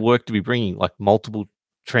a lot of work to be bringing, like multiple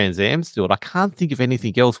Trans Ams to it. I can't think of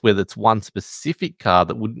anything else where that's one specific car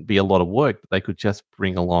that wouldn't be a lot of work that they could just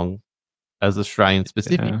bring along as Australian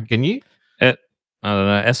specific. Yeah. Can you? I don't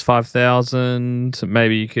know, S5000.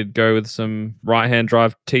 Maybe you could go with some right-hand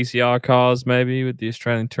drive TCR cars, maybe with the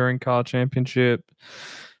Australian Touring Car Championship.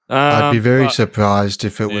 I'd be very surprised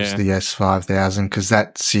if it was the S5000 because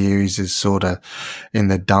that series is sort of in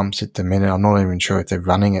the dumps at the minute. I'm not even sure if they're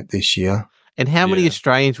running it this year. And how many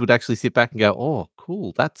Australians would actually sit back and go, "Oh,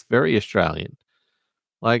 cool, that's very Australian."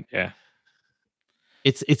 Like,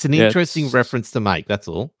 it's an interesting reference to make. That's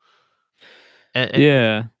all.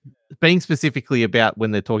 And being specifically about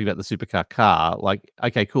when they're talking about the supercar car, like,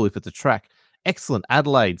 okay, cool. If it's a track, excellent.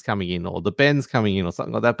 Adelaide's coming in, or the Ben's coming in, or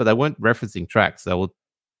something like that. But they weren't referencing tracks. They were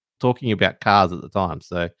talking about cars at the time.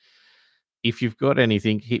 So, if you've got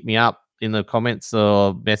anything, hit me up in the comments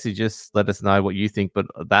or message us. Let us know what you think. But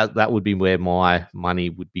that would be where my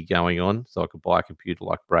money would be going on. So I could buy a computer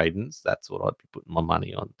like Braden's. That's what I'd be putting my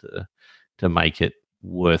money on to make it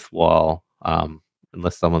worthwhile.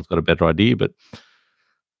 Unless someone's got a better idea, but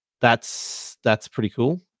that's pretty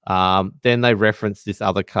cool. Then they reference this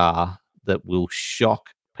other car that will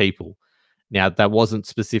shock people. Now that wasn't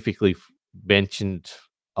specifically mentioned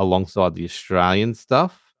alongside the Australian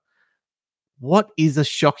stuff. What is a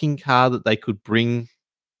shocking car that they could bring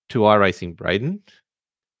to iRacing, Braden?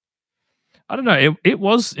 I don't know. It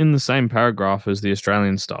was in the same paragraph as the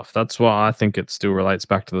Australian stuff. That's why I think it still relates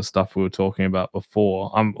back to the stuff we were talking about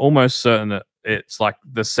before. I'm almost certain that it's like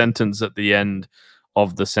the sentence at the end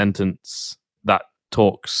of the sentence that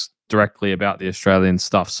talks directly about the Australian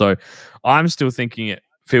stuff. So I'm still thinking it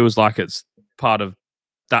feels like it's part of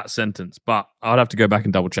that sentence, but I'd have to go back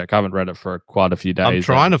and double check. I haven't read it for quite a few days. I'm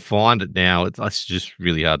trying to find it now. It's just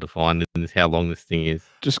really hard to find it, how long this thing is.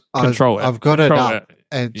 Just control it. I've got it up.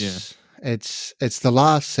 It's the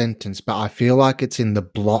last sentence, but I feel like it's in the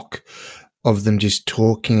block of them just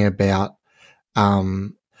talking about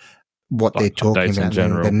what they're talking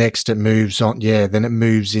about. The next it moves on. Yeah, then it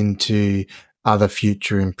moves into other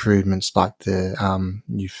future improvements like the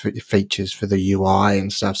new features for the UI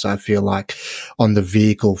and stuff. So I feel like on the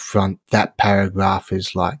vehicle front, that paragraph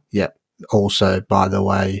is like, yep. Also, by the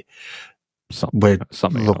way, we're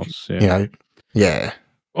something else. Yeah. You know, yeah.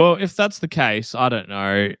 Well, if that's the case, I don't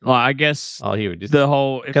know. Like, I guess Here it is. the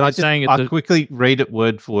whole. If Can I you're just? saying I'll quickly read it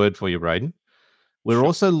word for word for you, Braden. We're Sure.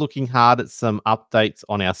 also looking hard at some updates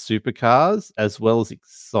on our supercars, as well as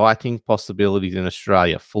exciting possibilities in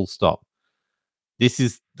Australia. Full stop.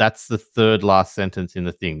 That's the third last sentence in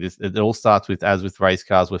the thing. It all starts with, as with race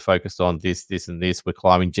cars, we're focused on this, and this. We're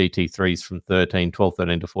climbing GT3s from 12,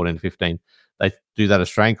 13 to 14 to 15. They do that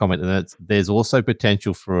Australian comment, and there's also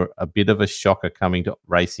potential for a bit of a shocker coming to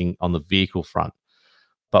racing on the vehicle front.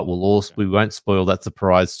 But we won't spoil that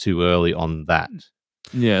surprise too early on that.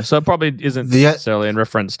 Yeah, so it probably isn't necessarily in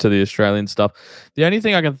reference to the Australian stuff. The only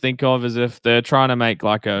thing I can think of is if they're trying to make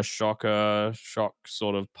like a shock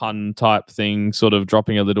sort of pun type thing, sort of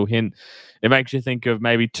dropping a little hint. It makes you think of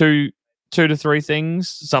maybe two to three things,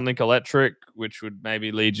 something electric, which would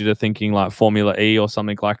maybe lead you to thinking like Formula E or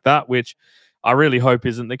something like that, which I really hope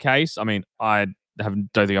isn't the case. I mean, don't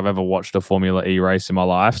think I've ever watched a Formula E race in my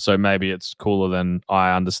life, so maybe it's cooler than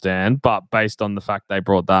I understand. But based on the fact they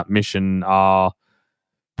brought that Mission R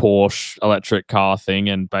Porsche electric car thing,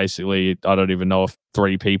 and basically I don't even know if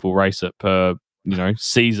 3 people race it per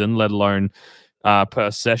season, let alone per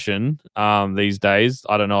session these days.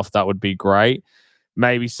 I don't know if that would be great.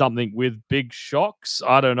 Maybe something with big shocks.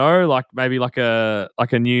 I don't know, like maybe like a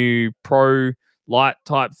new pro light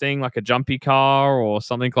type thing, like a jumpy car or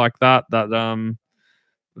something like that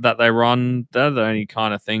that they run. They're the only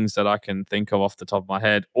kind of things that I can think of off the top of my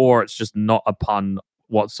head. Or it's just not a pun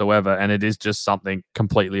whatsoever, and it is just something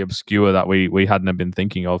completely obscure that we hadn't been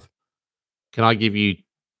thinking of. Can I give you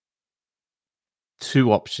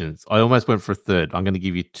 2 options? I almost went for a third. I'm going to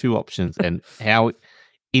give you 2 options, and how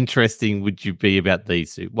interesting would you be about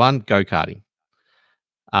these 2? 1, go-karting.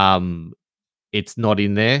 It's not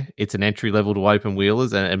in there. It's an entry level to open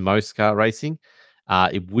wheelers and most car racing.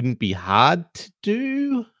 It wouldn't be hard to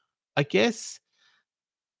do, I guess.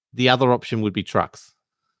 The other option would be trucks.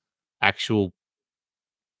 Actual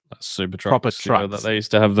super trucks, proper trucks. That they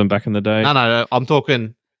used to have them back in the day. No. I'm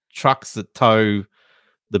talking trucks that tow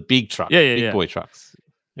the big trucks, big boy trucks.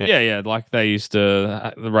 Yeah. Like they used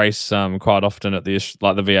to race quite often at the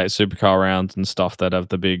V8 supercar rounds and stuff that have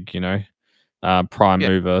the big, prime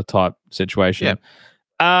mover type situation.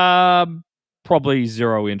 Yeah. Probably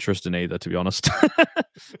zero interest in either, to be honest.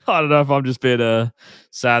 I don't know if I'm just being a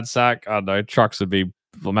sad sack. I don't know. Trucks would be.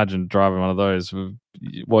 Imagine driving one of those.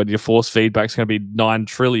 What, your force feedback's going to be 9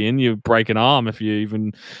 trillion. You break an arm if you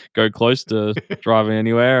even go close to driving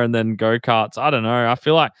anywhere. And then go-karts, I don't know. I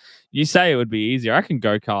feel like you say it would be easier. I reckon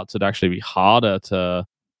go-karts would actually be harder to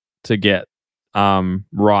get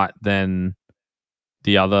right than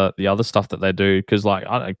the other stuff that they do. Because like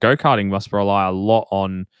go-karting must rely a lot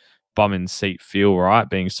on bum in seat feel, right?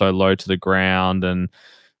 Being so low to the ground, and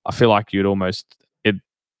I feel like it'd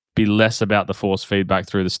be less about the force feedback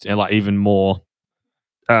through the like even more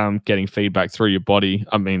getting feedback through your body.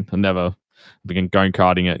 I mean, I never been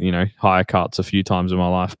go-karting at higher karts a few times in my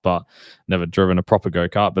life, but never driven a proper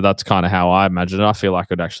go-kart. But that's kind of how I imagine it. I feel like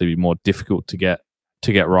it'd actually be more difficult to get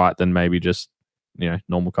right than maybe just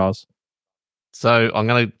normal cars. So I'm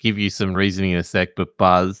going to give you some reasoning in a sec, but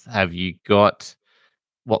Buzz, have you got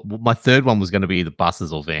my third one was going to be the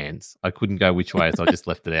buses or vans. I couldn't go which way, so I just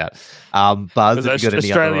left it out. Buzz, have you got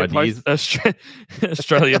any other ideas?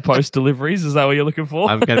 Australia Post deliveries, is that what you're looking for?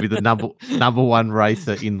 I'm going to be the number one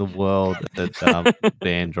racer in the world at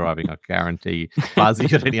van driving, I guarantee you. Buzz,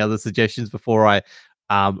 have you got any other suggestions before I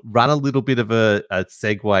run a little bit of a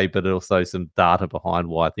segue, but also some data behind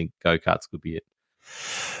why I think go-karts could be it?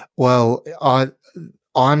 Well,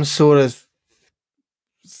 I'm sort of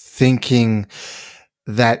thinking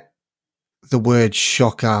that the word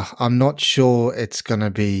shocker, I'm not sure it's going to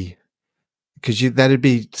be, because that'd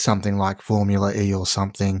be something like Formula E or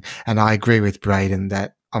something. And I agree with Braden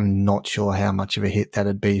that I'm not sure how much of a hit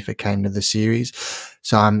that'd be if it came to the series.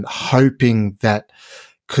 So I'm hoping that,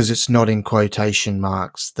 because it's not in quotation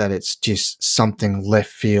marks, that it's just something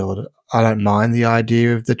left field. I don't mind the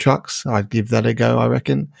idea of the trucks. I'd give that a go, I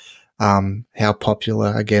reckon. How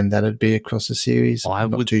popular again that'd be across the series, I I'm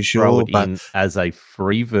not would too sure, throw it but in as a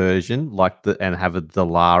free version, and have a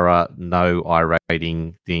Dallara no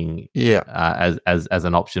iRating thing, as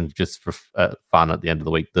an option just for fun at the end of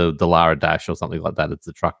the week. The Dallara Dash or something like that. It's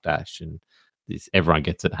the truck dash, and everyone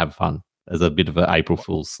gets it. Have fun as a bit of an April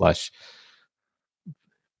Fool's /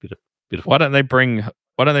 bit of. Why don't they bring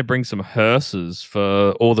Why don't they bring some hearses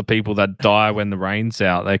for all the people that die when the rain's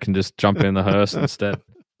out? They can just jump in the hearse instead.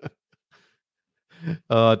 Did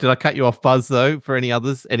I cut you off, Buzz, though, for any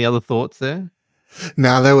others? Any other thoughts there?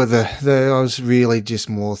 No, they were I was really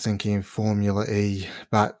just more thinking Formula E,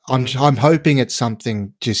 but I'm hoping it's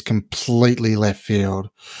something just completely left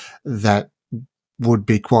field that would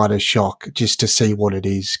be quite a shock just to see what it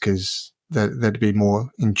is, because that'd be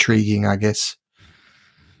more intriguing, I guess.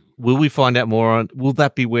 Will we find out more on? Will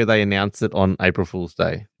that be where they announce it on April Fool's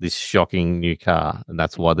Day? This shocking new car, and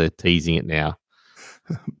that's why they're teasing it now.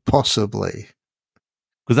 Possibly,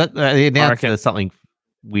 because that they announce reckon- something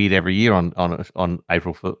weird every year on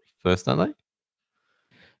April 1st, don't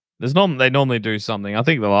they? They normally do something. I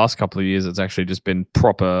think the last couple of years it's actually just been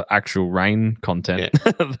proper actual rain content.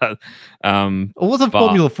 Or wasn't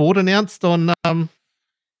Formula Ford announced on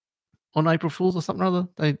April Fool's or something or other?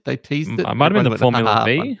 They teased it. It might have been the Formula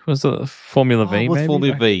V. Was it Formula V? It was maybe?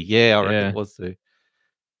 Formula V. Yeah, I reckon it was too.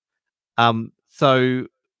 So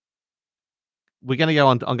we're going to go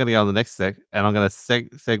on. I'm going to go on the next sec, and I'm going to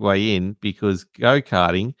segue in because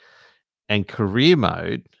go-karting and career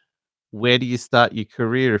mode. Where do you start your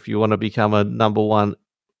career if you want to become a number one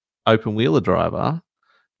open wheeler driver?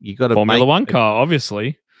 You got to Formula One car,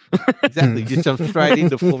 obviously. Exactly, just jump straight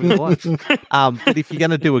into Formula One. But if you're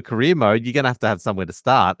going to do a career mode, you're going to have somewhere to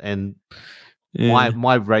start. And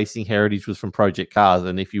my racing heritage was from Project Cars,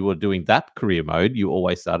 and if you were doing that career mode, you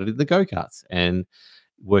always started in the go-karts and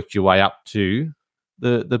worked your way up to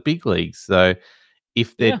the big leagues. So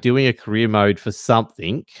if they're doing a career mode for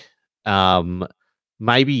something,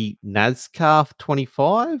 maybe NASCAR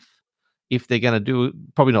 25, if they're going to do,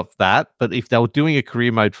 probably not that, but if they were doing a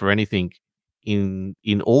career mode for anything in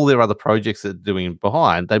all their other projects that they're doing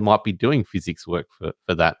behind, they might be doing physics work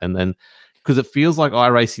for that. And then, because it feels like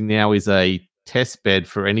iRacing now is a test bed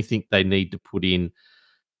for anything they need to put in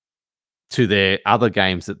to their other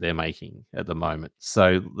games that they're making at the moment.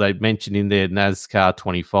 So they mentioned in their NASCAR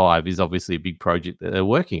 25 is obviously a big project that they're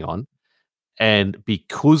working on. And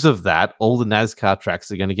because of that, all the NASCAR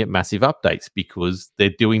tracks are going to get massive updates because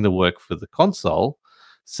they're doing the work for the console.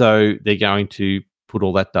 So they're going to put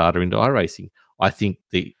all that data into iRacing. I think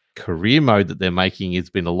the career mode that they're making has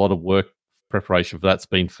been a lot of work preparation for that's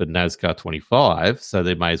been for NASCAR 25. So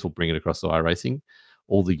they may as well bring it across to iRacing.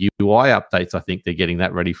 All the UI updates, I think they're getting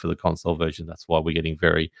that ready for the console version. That's why we're getting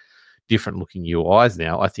very different looking UIs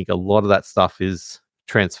now. I think a lot of that stuff is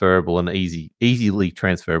transferable and easily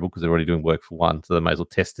transferable because they're already doing work for one, so they may as well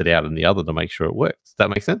test it out in the other to make sure it works. Does that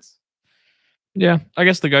make sense? Yeah, I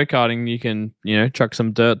guess the go-karting, you can, chuck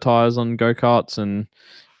some dirt tires on go-karts, and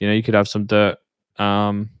you could have some dirt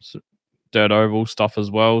oval stuff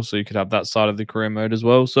as well, so you could have that side of the career mode as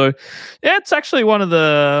well. So yeah, it's actually one of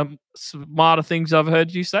the smarter things I've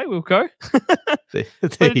heard you say, Wilco. There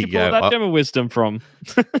Where did you you pull go. that gem of wisdom from?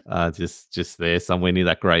 Just there somewhere near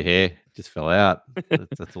that grey hair just fell out.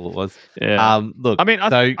 That's all it was. Yeah. Look, I mean,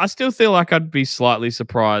 I still feel like I'd be slightly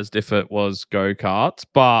surprised if it was go-karts,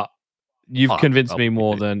 but you've convinced me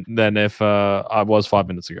more than if I was 5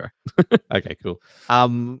 minutes ago. Okay, cool.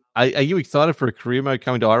 Are you excited for a career mode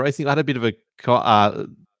coming to iRacing? I had a bit of a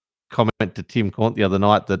comment to Tim Caunt the other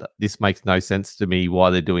night that this makes no sense to me why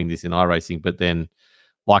they're doing this in iRacing, but then,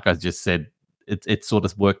 like I just said, it's sort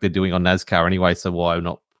of work they're doing on NASCAR anyway, so why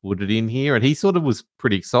not put it in here? And he sort of was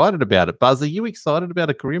pretty excited about it. Buzz, are you excited about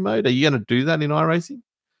a career mode? Are you going to do that in iRacing?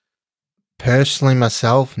 Personally,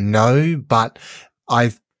 myself, no, but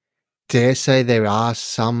I dare say there are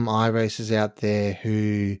some iRacers out there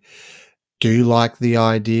who do like the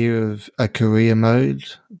idea of a career mode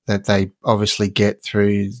that they obviously get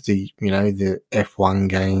through the F1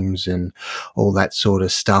 games and all that sort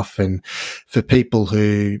of stuff. And for people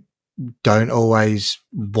who don't always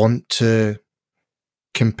want to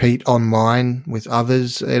compete online with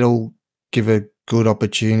others, it'll give a good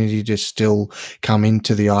opportunity to still come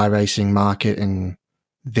into the iRacing market, and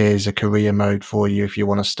there's a career mode for you if you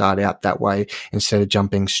want to start out that way instead of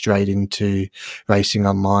jumping straight into racing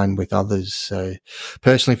online with others. So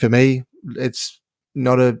personally for me, it's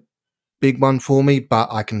not a big one for me, but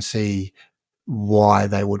I can see why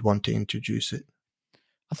they would want to introduce it.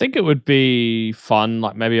 I think it would be fun,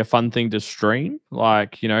 like maybe a fun thing to stream,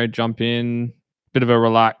 like, jump in, bit of a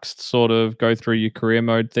relaxed sort of go through your career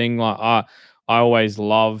mode thing. Like I always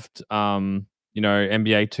loved,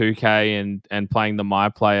 NBA 2K and playing the My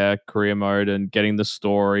Player career mode and getting the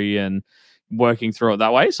story and working through it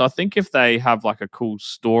that way. So I think if they have like a cool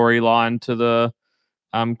storyline to the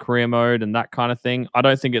career mode and that kind of thing, I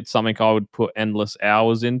don't think it's something I would put endless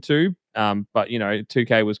hours into. But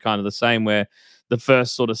 2K was kind of the same, where the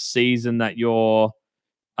first sort of season that you're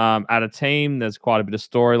at a team. There's quite a bit of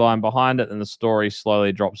storyline behind it, and the story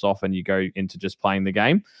slowly drops off, and you go into just playing the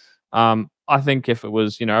game. I think if it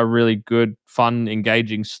was, a really good, fun,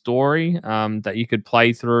 engaging story that you could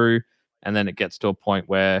play through, and then it gets to a point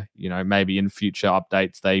where, maybe in future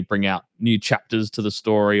updates they bring out new chapters to the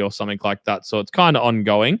story or something like that. So it's kind of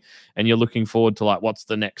ongoing, and you're looking forward to like, what's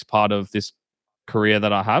the next part of this career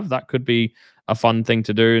that I have? That could be a fun thing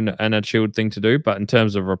to do and a chilled thing to do. But in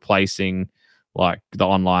terms of replacing like the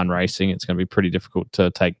online racing, it's going to be pretty difficult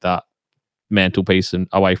to take that mantelpiece and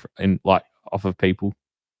away off of people.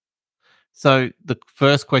 So the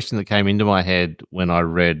first question that came into my head when I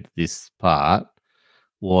read this part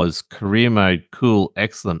was career mode, cool,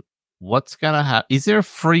 excellent. What's going to happen? Is there a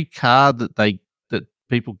free car that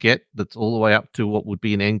people get that's all the way up to what would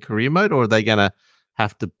be an end career mode, or are they going to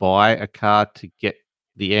have to buy a car to get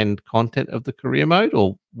the end content of the career mode,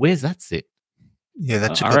 or where's that sit? Yeah,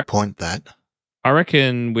 that's a good point, that. I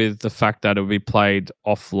reckon with the fact that it will be played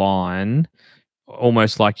offline,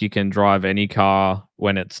 almost like you can drive any car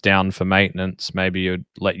when it's down for maintenance. Maybe you'd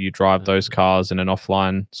let you drive those cars in an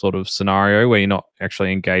offline sort of scenario where you're not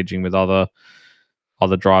actually engaging with other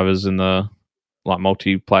drivers in the like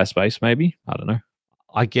multiplayer space. Maybe, I don't know.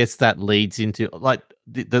 I guess that leads into like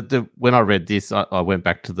the when I read this, I went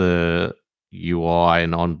back to the UI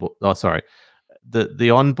and onboard. Oh, sorry, the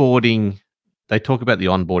onboarding. They talk about the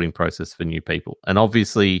onboarding process for new people, and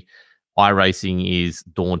obviously, iRacing is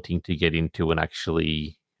daunting to get into, and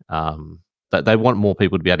actually, they want more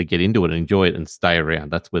people to be able to get into it and enjoy it and stay around.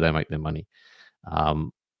 That's where they make their money.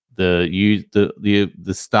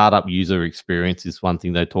 The startup user experience is one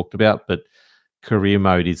thing they talked about, but career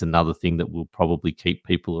mode is another thing that will probably keep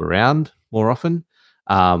people around more often.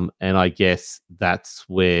 And I guess that's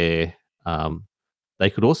where they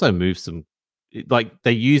could also move some, like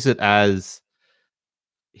they use it as,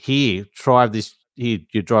 here, try this. Here,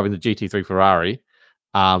 you're driving the GT3 Ferrari.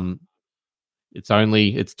 It's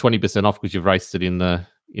 20% off because you've raced it in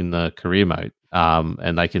the career mode.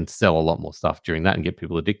 And they can sell a lot more stuff during that and get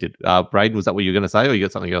people addicted. Braden, was that what you were going to say, or you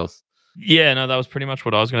got something else? Yeah, no, that was pretty much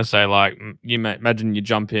what I was going to say. Like, imagine you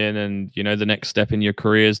jump in and, the next step in your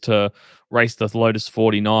career is to race the Lotus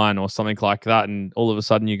 49 or something like that. And all of a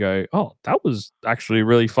sudden you go, oh, that was actually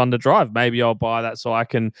really fun to drive. Maybe I'll buy that so I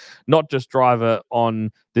can not just drive it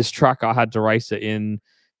on this track I had to race it in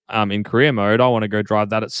career mode. I want to go drive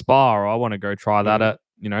that at Spa, or I want to go try that at,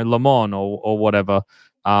 Le Mans or whatever.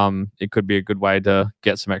 It could be a good way to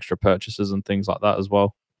get some extra purchases and things like that as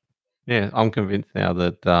well. Yeah, I'm convinced now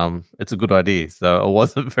that it's a good idea. So I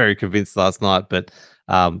wasn't very convinced last night, but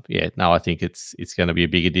I think it's going to be a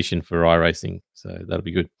big addition for iRacing. So that'll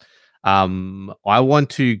be good. I want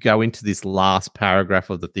to go into this last paragraph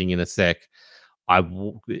of the thing in a sec.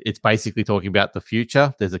 It's basically talking about the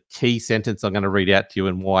future. There's a key sentence I'm going to read out to you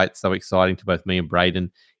and why it's so exciting to both me and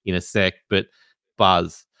Braden in a sec. But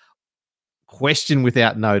Buzz, question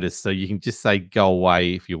without notice. So you can just say go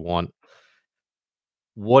away if you want.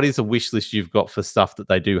 What is a wish list you've got for stuff that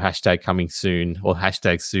they do hashtag coming soon or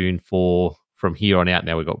hashtag soon for from here on out?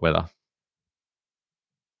 Now we've got weather.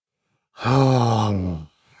 Oh,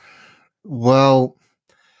 well.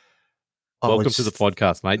 Welcome to the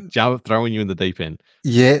podcast, mate. Throwing you in the deep end.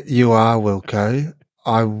 Yeah, you are, Wilco.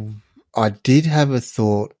 I did have a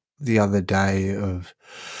thought the other day of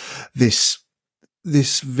this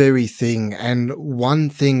very thing, and one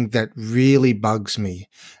thing that really bugs me,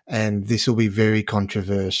 and this will be very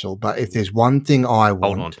controversial, but if there's one thing I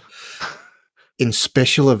want in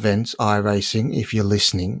special events iRacing, if you're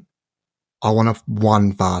listening, I want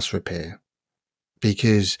one fast repair.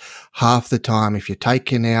 Because half the time, if you're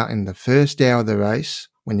taken out in the first hour of the race,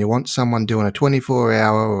 when you want someone doing a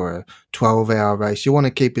 24-hour or a 12-hour race, you want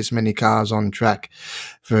to keep as many cars on track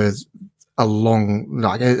for as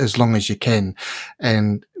long as you can.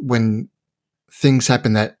 And when things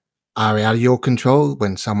happen that are out of your control,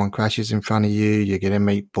 when someone crashes in front of you, you get a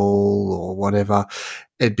meatball or whatever,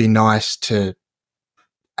 it'd be nice to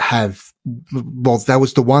have. Well, that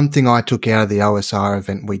was the one thing I took out of the OSR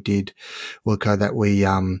event we did, Wilco, that we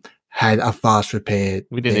had a fast repair.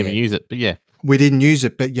 We didn't even use it, but yeah. We didn't use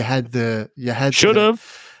it, but you had should have.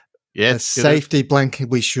 Yes, safety blanket.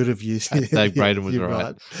 We should have used it. Dave Braden was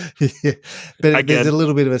right. Yeah. But there's a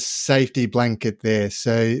little bit of a safety blanket there.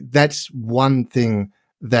 So that's one thing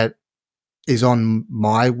that is on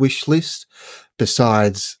my wish list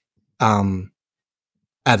besides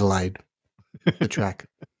Adelaide, the track.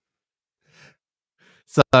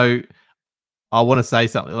 So I want to say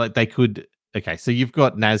something like they could. Okay, so you've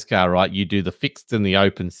got NASCAR, right? You do the fixed and the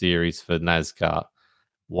open series for NASCAR.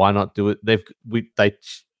 Why not do it? They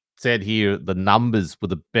said here the numbers were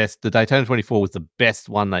the best. The Daytona 24 was the best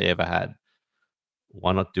one they ever had.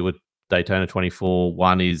 Why not do a Daytona 24?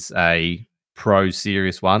 One is a Pro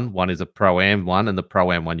Series one is a Pro-Am one, and the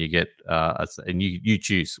Pro-Am one you get, and you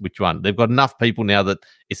choose which one. They've got enough people now that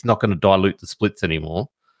it's not going to dilute the splits anymore.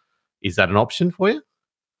 Is that an option for you?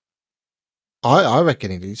 I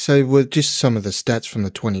reckon it is. So with just some of the stats from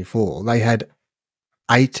the 24, they had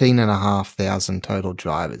 18,500 total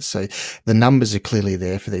drivers. So the numbers are clearly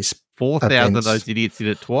there for these 4,000 of those idiots did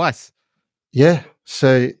it twice. Yeah.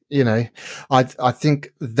 So, I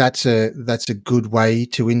think that's a good way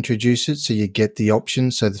to introduce it. So you get the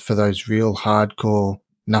option. So for those real hardcore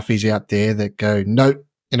nuffies out there that go, nope,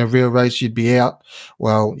 in a real race, you'd be out.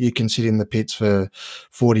 Well, you can sit in the pits for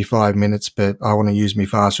 45 minutes, but I want to use my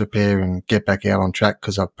fast repair and get back out on track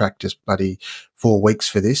because I've practiced bloody 4 weeks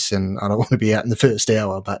for this and I don't want to be out in the first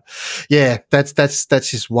hour. But yeah, that's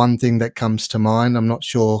just one thing that comes to mind. I'm not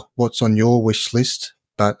sure what's on your wish list,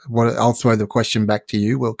 but I'll throw the question back to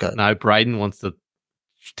you, Wilco. No, Braden wants to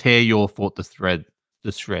tear your thought to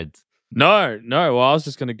shreds. No. Well, I was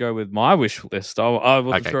just going to go with my wish list. I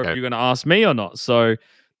wasn't sure if you were going to ask me or not. So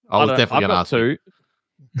I was definitely going to ask two.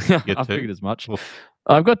 I figured as much.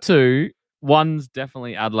 I've got two. One's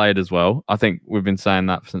definitely Adelaide as well. I think we've been saying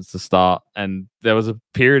that since the start. And there was a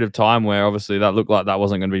period of time where obviously that looked like that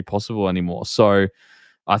wasn't going to be possible anymore. So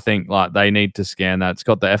I think like they need to scan that. It's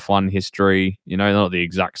got the F1 history, not the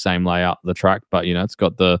exact same layout of the track, but it's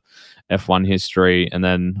got the F1 history, and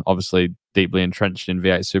then obviously deeply entrenched in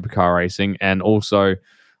V8 supercar racing. And also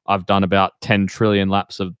I've done about 10 trillion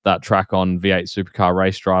laps of that track on V8 supercar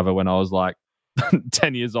race driver when I was like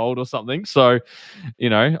 10 years old or something. So,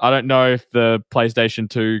 I don't know if the PlayStation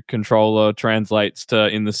 2 controller translates to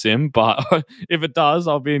in the sim, but if it does,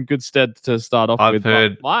 I'll be in good stead to start off with. I've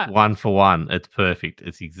heard one for one. It's perfect.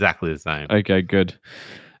 It's exactly the same. Okay, good.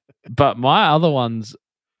 But my other ones,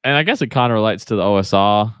 and I guess it kind of relates to the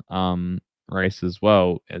OSR race as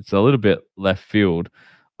well. It's a little bit left field.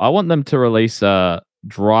 I want them to release a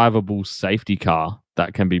drivable safety car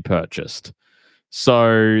that can be purchased,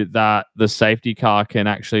 so that the safety car can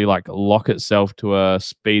actually like lock itself to a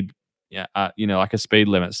speed, like a speed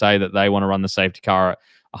limit. Say that they want to run the safety car at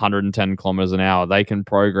 110 kilometers an hour. They can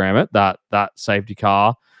program it that safety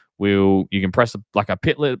car you can press a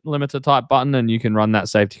pit limiter type button and you can run that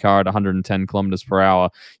safety car at 110 kilometers per hour.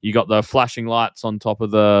 You got the flashing lights on top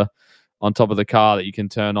of the car that you can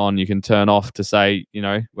turn on, you can turn off to say,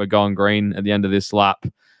 we're going green at the end of this lap.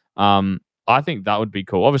 I think that would be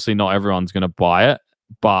cool. Obviously, not everyone's going to buy it,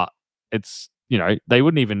 but it's, they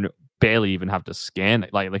wouldn't barely even have to scan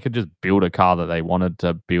it. Like they could just build a car that they wanted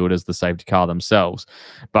to build as the safety car themselves.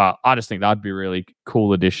 But I just think that'd be a really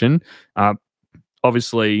cool addition.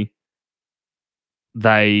 Obviously,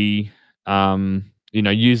 they,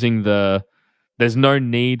 using there's no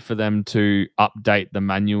need for them to update the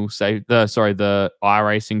the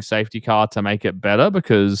iRacing safety car to make it better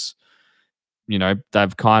because,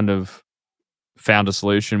 they've kind of found a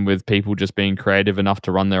solution with people just being creative enough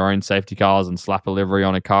to run their own safety cars and slap a livery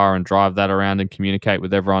on a car and drive that around and communicate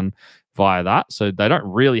with everyone via that. So they don't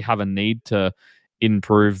really have a need to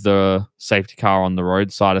improve the safety car on the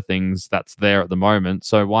road side of things that's there at the moment.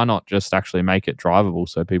 So why not just actually make it drivable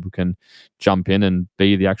so people can jump in and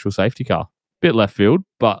be the actual safety car? Bit left field,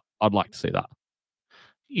 but I'd like to see that.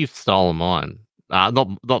 You've stolen mine. Not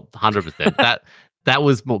 100%. That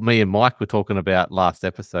was what me and Mike were talking about last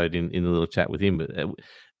episode in the little chat with him.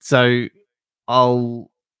 So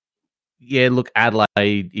look,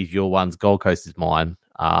 Adelaide is your ones. Gold Coast is mine.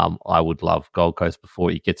 I would love Gold Coast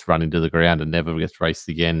before it gets run into the ground and never gets raced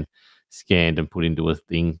again, scanned and put into a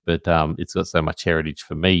thing. But it's got so much heritage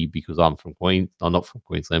for me because I'm from I'm not from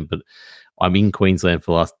Queensland, but I'm in Queensland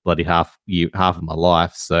for the last bloody half of my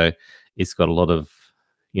life. So it's got a lot of,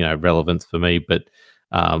 relevance for me. But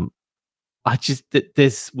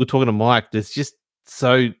we're talking to Mike, there's just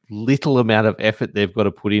so little amount of effort they've got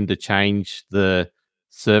to put in to change the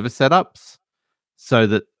service setups so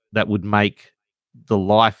that would make the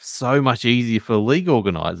life so much easier for league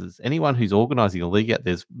organisers. Anyone who's organising a league out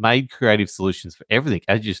there's made creative solutions for everything,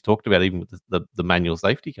 as you just talked about, even with the manual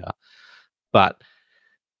safety car. But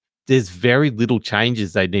there's very little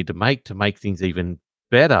changes they need to make things even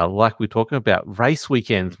better. Like we're talking about, race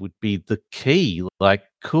weekends would be the key. Like,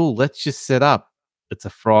 cool, let's just set up. It's a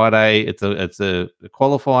Friday. It's a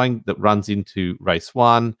qualifying that runs into race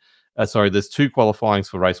one. There's two qualifyings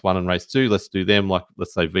for race one and race two. Let's do them like,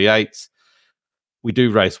 let's say V8s. We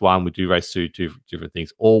do race one, we do race two different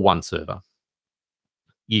things, all one server.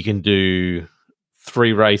 You can do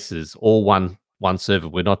 3 races, all one one server.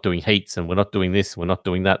 We're not doing heats, and we're not doing this. We're not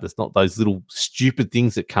doing that. There's not those little stupid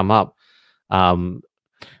things that come up.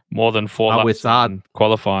 More than 4 laps OSR in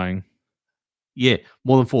qualifying. Yeah,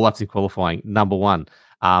 more than 4 laps in qualifying. Number one,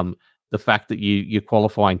 the fact that your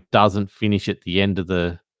qualifying doesn't finish at the end of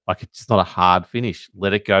it's not a hard finish.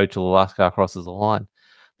 Let it go till the last car crosses the line.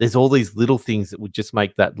 There's all these little things that would just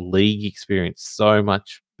make that league experience so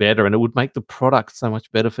much better, and it would make the product so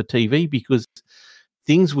much better for TV because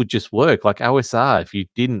things would just work. Like OSR, if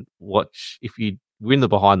you win the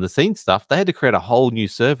behind the scenes stuff, they had to create a whole new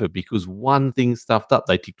server because one thing stuffed up.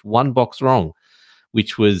 They ticked one box wrong,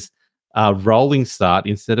 which was rolling start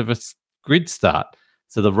instead of a grid start.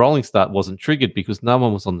 So the rolling start wasn't triggered because no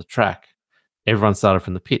one was on the track. Everyone started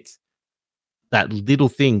from the pits. That little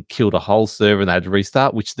thing killed a whole server and they had to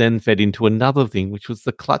restart, which then fed into another thing, which was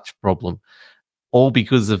the clutch problem. All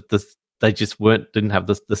because of they just didn't have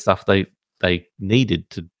the stuff they needed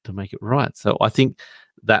to make it right. So I think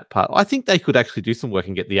I think they could actually do some work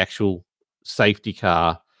and get the actual safety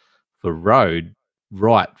car for road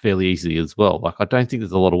right fairly easily as well. Like, I don't think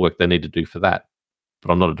there's a lot of work they need to do for that,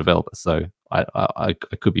 but I'm not a developer, so I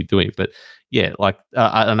could be doing it. But yeah, like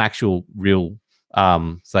an actual real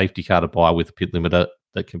safety car to buy with a pit limiter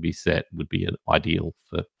that can be set would be an ideal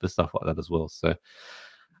for stuff like that as well. So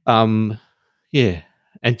yeah,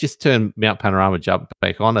 and just turn Mount Panorama jump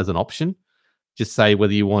back on as an option. Just say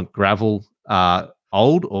whether you want gravel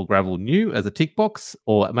old or gravel new as a tick box,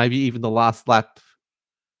 or maybe even the last lap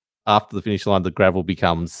after the finish line, the gravel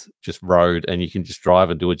becomes just road and you can just drive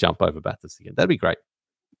and do a jump over Bathurst again. That'd be great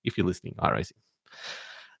if you're listening, iRacing.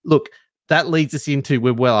 Look, that leads us into,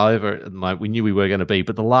 we're well over at the moment. We knew we were going to be,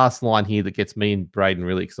 but the last line here that gets me and Braden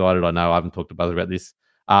really excited, I know I haven't talked to Buzz about this.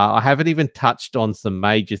 I haven't even touched on some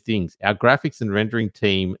major things. Our graphics and rendering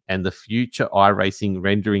team and the future iRacing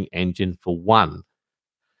rendering engine for one.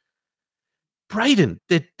 Braden,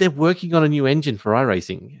 they're working on a new engine for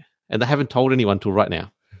iRacing and they haven't told anyone till right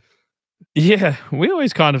now. Yeah, we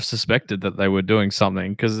always kind of suspected that they were doing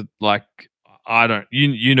something because, like, I don't.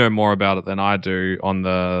 You know more about it than I do on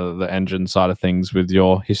the engine side of things with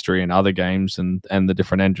your history in other games and the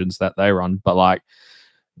different engines that they run. But like,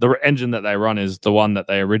 the engine that they run is the one that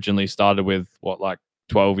they originally started with,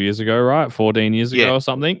 12 years ago, right? 14 years ago or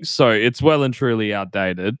something. So it's well and truly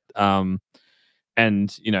outdated. And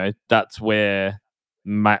that's where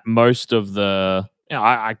most of the.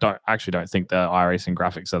 I don't think the iRacing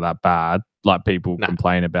graphics are that bad. Like, people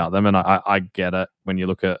complain about them, and I get it when you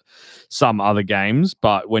look at some other games,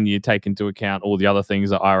 but when you take into account all the other things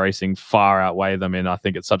that iRacing far outweigh them in, I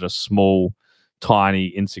think it's such a small, tiny,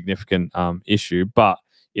 insignificant issue. But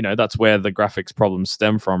that's where the graphics problems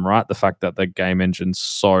stem from, right? The fact that the game engine's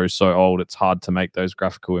so old, it's hard to make those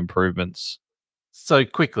graphical improvements. So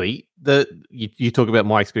quickly, you talk about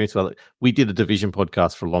my experience with it. We did a Division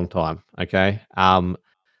podcast for a long time, okay?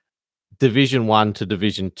 Division 1 to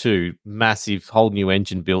Division 2, massive whole new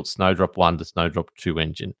engine built, Snowdrop 1 to Snowdrop 2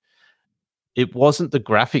 engine. It wasn't the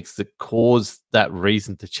graphics that caused that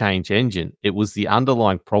reason to change engine. It was the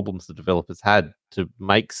underlying problems the developers had to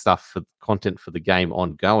make stuff for content for the game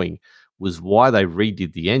ongoing was why they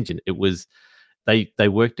redid the engine. It was they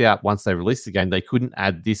worked out once they released the game, they couldn't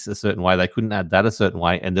add this a certain way, they couldn't add that a certain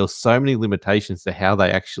way, and there were so many limitations to how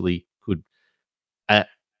they actually could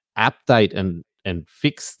update and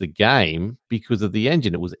fix the game because of the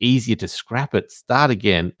engine. It was easier to scrap it, start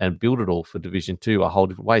again, and build it all for Division 2 a whole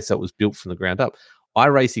different way. So it was built from the ground up.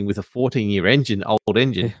 iRacing with a 14-year old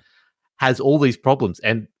engine, has all these problems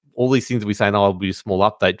and all these things that we say, no, I'll be a small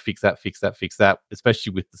update, fix that,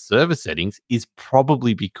 especially with the server settings, is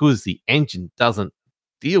probably because the engine doesn't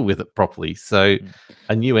deal with it properly. So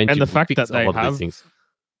a new engine and the fact fix that they a lot of have these things.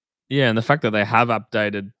 Yeah, and the fact that they have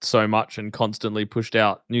updated so much and constantly pushed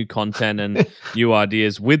out new content and new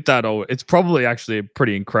ideas with that, it's probably actually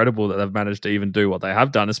pretty incredible that they've managed to even do what they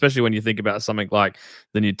have done, especially when you think about something like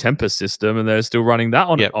the new Tempest system and they're still running that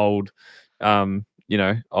on an old,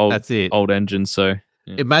 That's it. old engine. So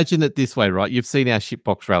imagine it this way, right? You've seen our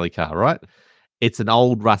shitbox rally car, right? It's an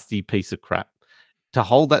old rusty piece of crap. To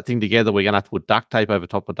hold that thing together, we're going to have to put duct tape over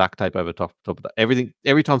top of duct tape over top of everything.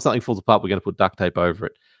 Every time something falls apart, we're going to put duct tape over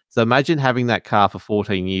it. So imagine having that car for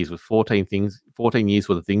 14 years with 14 years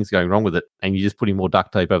worth of things going wrong with it, and you're just putting more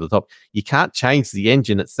duct tape over the top. You can't change the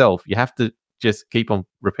engine itself. You have to just keep on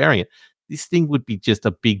repairing it. This thing would be just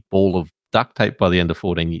a big ball of duct tape by the end of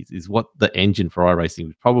 14 years, is what the engine for iRacing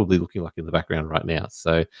is probably looking like in the background right now.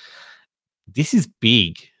 So this is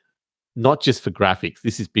big, not just for graphics.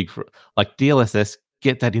 This is big for, like, DLSS,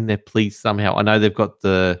 get that in there, please, somehow. I know they've got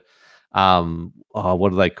the, what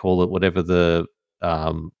do they call it? Whatever the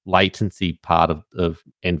latency part of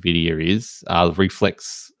NVIDIA is. The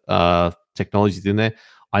reflex technology's in there.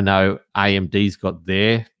 I know AMD's got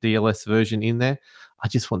their DLS version in there. I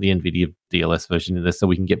just want the NVIDIA DLS version in there so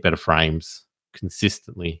we can get better frames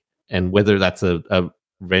consistently. And whether that's a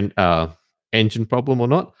engine problem or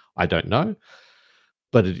not, I don't know.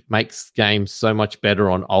 But it makes games so much better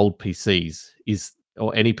on old PCs,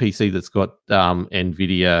 or any PC that's got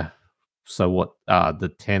NVIDIA. So what,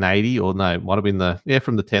 the 1080, or no, it might have been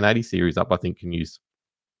from the 1080 series up, I think, can use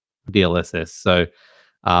DLSS. So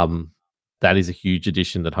that is a huge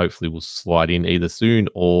addition that hopefully will slide in either soon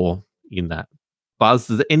or in that. Buzz,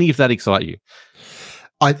 does any of that excite you?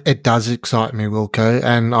 It does excite me, Wilco,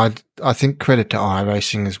 and I think credit to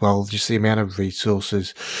iRacing as well, just the amount of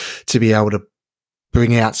resources to be able to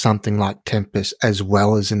bring out something like Tempest as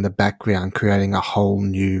well as in the background creating a whole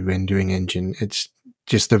new rendering engine. It's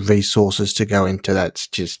just the resources to go into that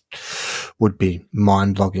just would be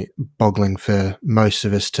mind-boggling for most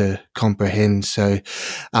of us to comprehend. So,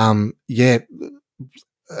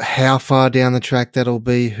 how far down the track that'll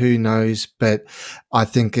be, who knows? But I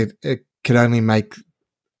think it could only make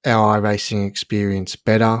our iRacing experience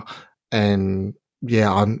better. And yeah,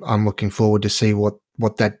 I'm looking forward to see what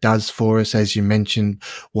that does for us. As you mentioned,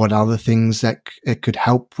 what other things that it could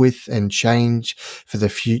help with and change for the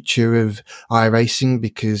future of iRacing,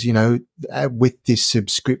 because, with this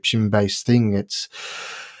subscription-based thing,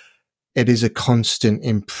 it is a constant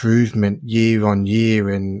improvement year on year.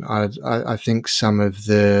 And I think some of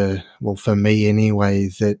for me anyway,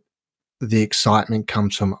 that the excitement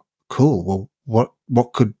comes from, cool, well,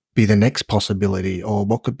 what could be the next possibility, or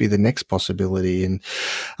what could be the next possibility? And,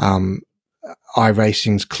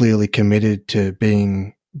 iRacing's clearly committed to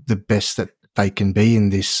being the best that they can be in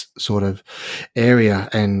this sort of area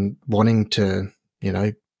and wanting to,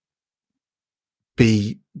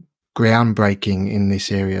 be groundbreaking in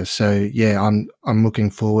this area. So yeah, I'm looking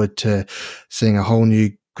forward to seeing a whole new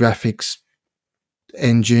graphics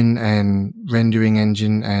engine and rendering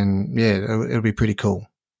engine, and yeah, it'll be pretty cool.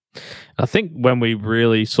 I think when we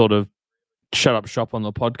really sort of shut up shop on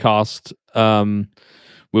the podcast,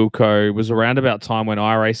 Wilco, was around about time when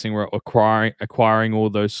iRacing were acquiring all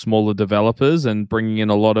those smaller developers and bringing in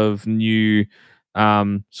a lot of new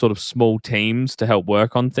sort of small teams to help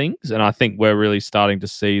work on things. And I think we're really starting to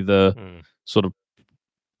see the sort of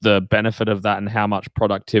the benefit of that, and how much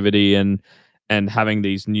productivity and having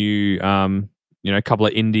these new couple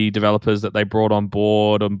of indie developers that they brought on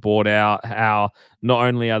board and bought out, how not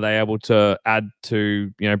only are they able to add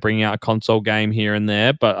to, bringing out a console game here and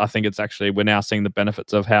there, but I think it's actually, we're now seeing the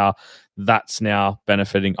benefits of how that's now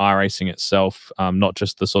benefiting iRacing itself, not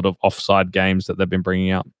just the sort of offside games that they've been bringing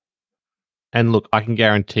out. And look, I can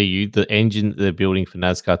guarantee you the engine that they're building for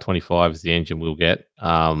NASCAR 25 is the engine we'll get.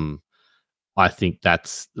 I think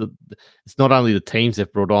it's not only the teams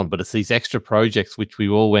they've brought on, but it's these extra projects which we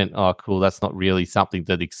all went, oh, cool, that's not really something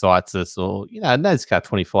that excites us. Or, NASCAR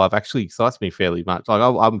 25 actually excites me fairly much. Like,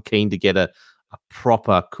 I'm keen to get a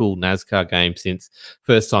proper cool NASCAR game since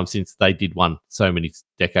they did one so many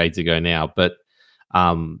decades ago now. But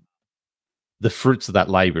the fruits of that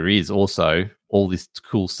labor is also all this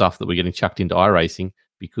cool stuff that we're getting chucked into iRacing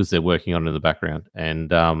because they're working on it in the background.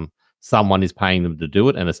 And someone is paying them to do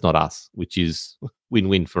it, and it's not us, which is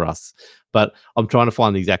win-win for us. But I'm trying to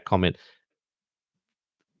find the exact comment.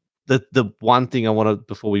 The one thing I want to,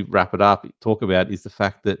 before we wrap it up, talk about is the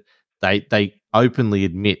fact that they openly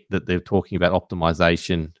admit that they're talking about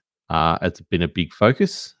optimization. It's been a big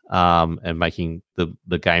focus, and making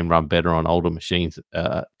the game run better on older machines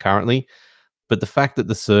currently. But the fact that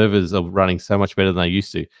the servers are running so much better than they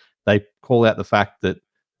used to, they call out the fact that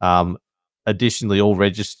additionally, all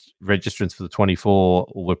registrants for the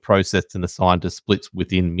 24 were processed and assigned to splits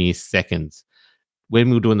within mere seconds. When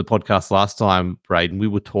we were doing the podcast last time, Braden, we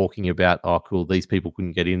were talking about, oh, cool, these people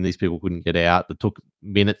couldn't get in, these people couldn't get out. It took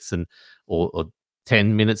minutes or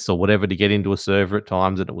 10 minutes or whatever to get into a server at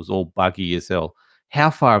times, and it was all buggy as hell. How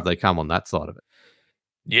far have they come on that side of it?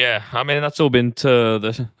 Yeah, I mean, that's all been to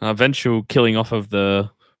the eventual killing off of the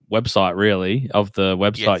website, really, of the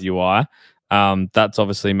website UI. That's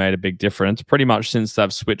obviously made a big difference. Pretty much since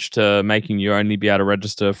they've switched to making you only be able to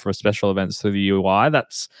register for special events through the UI,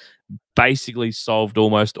 that's basically solved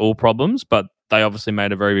almost all problems. But they obviously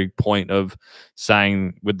made a very big point of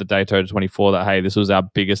saying with the Daytona 24 that, hey, this was our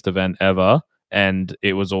biggest event ever. And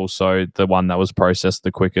it was also the one that was processed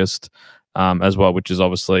the quickest as well, which is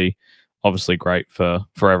obviously great for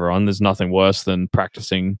everyone. There's nothing worse than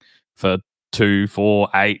practicing for 2, 4,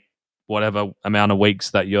 8, whatever amount of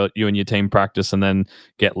weeks that you and your team practice, and then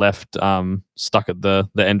get left stuck at the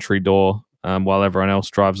entry door while everyone else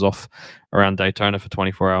drives off around Daytona for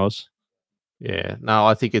 24 hours. Yeah, no,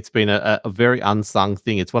 I think it's been a very unsung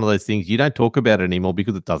thing. It's one of those things you don't talk about it anymore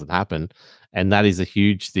because it doesn't happen, and that is a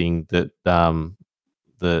huge thing that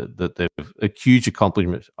they've a huge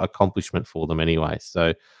accomplishment for them anyway.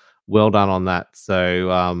 So well done on that.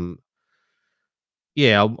 So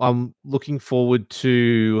yeah, I'm looking forward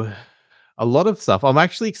to a lot of stuff. I'm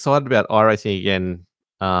actually excited about iRacing again,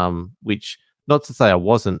 which not to say I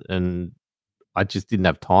wasn't, and I just didn't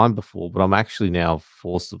have time before, but I'm actually now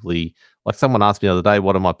forcibly, like someone asked me the other day,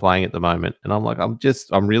 what am I playing at the moment? And I'm like, I'm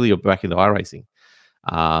really back into iRacing.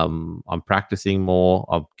 I'm practicing more.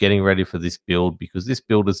 I'm getting ready for this build because this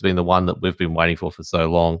build has been the one that we've been waiting for so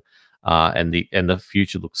long. And the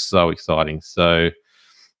future looks so exciting. So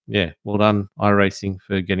yeah, well done iRacing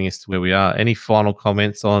for getting us to where we are. Any final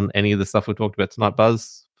comments on any of the stuff we talked about tonight,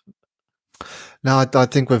 Buzz? No, I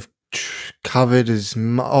think we've covered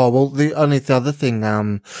oh, well, the other thing,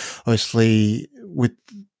 obviously with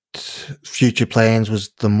future plans was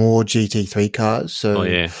the more GT3 cars. So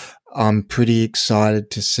yeah, I'm pretty excited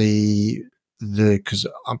to see because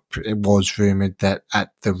it was rumored that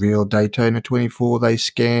at the real Daytona 24 they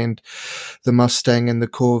scanned the Mustang and the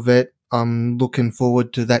Corvette. I'm looking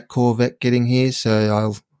forward to that Corvette getting here,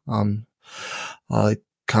 so I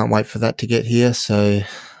can't wait for that to get here. So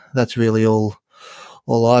that's really all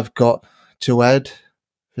I've got to add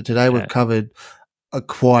for today. We've covered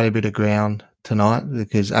quite a bit of ground tonight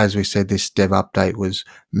because, as we said, this dev update was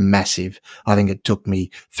massive. I think it took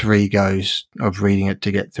me 3 goes of reading it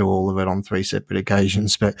to get through all of it on 3 separate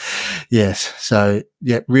occasions. But yes, so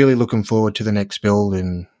yeah, really looking forward to the next build,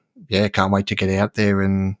 and yeah, can't wait to get out there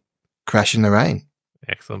and crash in the rain.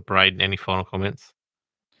 Excellent. Braden, any final comments?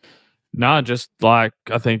 No, just like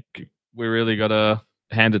I think we really got to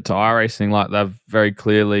hand it to iRacing. Like they've very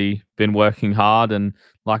clearly been working hard, and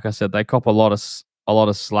like I said, they cop a lot of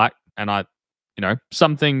slack. And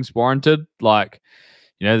some things warranted. Like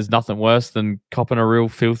there's nothing worse than copping a real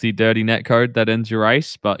filthy, dirty netcode that ends your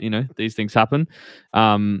race. But these things happen.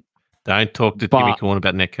 Don't talk to Timmy Corn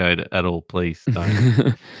about netcode at all, please.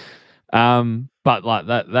 Don't. But like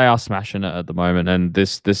that, they are smashing it at the moment, and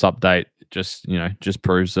this update just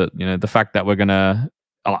proves that the fact that we're gonna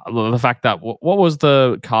the fact that what was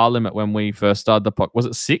the car limit when we first started the podcast? Was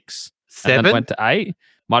it 6? 7? And then it went to 8.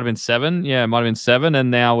 Might have been 7. Yeah, it might have been 7, and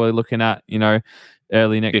now we're looking at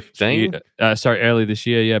early next 15. Early this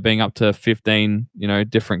year. Yeah, being up to 15.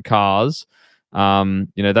 Different cars. That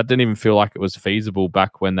didn't even feel like it was feasible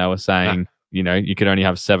back when they were saying you could only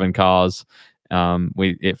have 7 cars.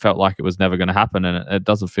 It felt like it was never going to happen, and it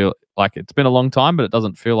doesn't feel like it's been a long time, but it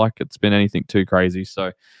doesn't feel like it's been anything too crazy.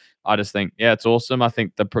 So I just think, yeah, it's awesome. I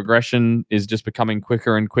think the progression is just becoming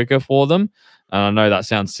quicker and quicker for them. And I know that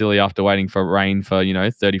sounds silly after waiting for rain for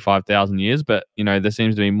 35,000 years, but there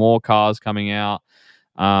seems to be more cars coming out.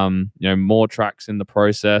 More tracks in the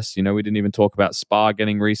process. We didn't even talk about Spa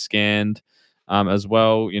getting rescanned as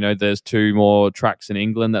well. There's 2 more tracks in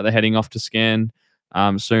England that they're heading off to scan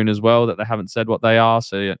soon as well that they haven't said what they are.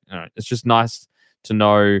 So it's just nice to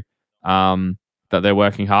know that they're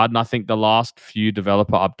working hard. And I think the last few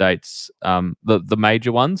developer updates, the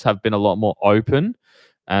major ones, have been a lot more open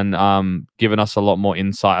and given us a lot more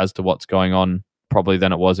insight as to what's going on probably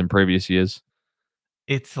than it was in previous years.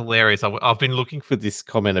 It's hilarious. I've been looking for this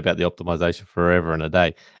comment about the optimization forever and a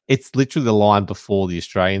day. It's literally the line before the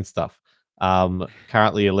Australian stuff.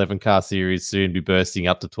 Currently 11 car series, soon be bursting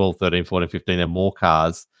up to 12, 13, 14, 15 and more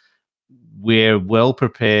cars. We're well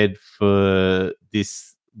prepared for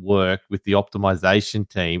this work with the optimization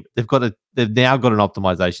team. They've now got an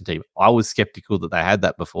optimization team. I was skeptical that they had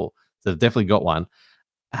that before. So they've definitely got one.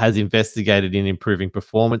 Has investigated in improving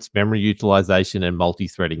performance, memory utilization, and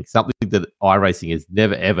multi-threading, something that iRacing has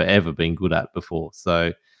never, ever, ever been good at before.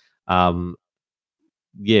 So,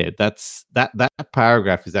 yeah, that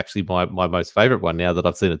paragraph is actually my most favorite one now that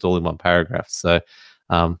I've seen it's all in one paragraph. So,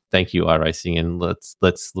 thank you, iRacing, and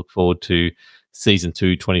let's look forward to season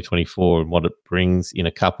 2, 2024, and what it brings in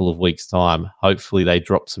a couple of weeks' time. Hopefully, they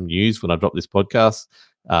drop some news when I drop this podcast.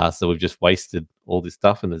 So we've just wasted all this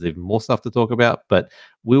stuff, and there's even more stuff to talk about. But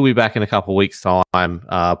we'll be back in a couple of weeks' time,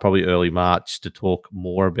 probably early March, to talk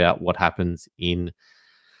more about what happens in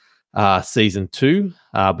season 2.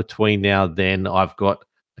 Between now and then, I've got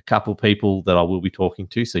a couple people that I will be talking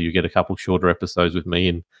to, so you get a couple shorter episodes with me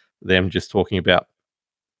and them just talking about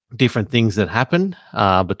different things that happen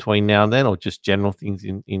between now and then, or just general things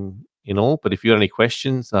in all. But if you got any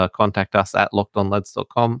questions, contact us at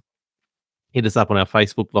lockedonlads.com. Hit us up on our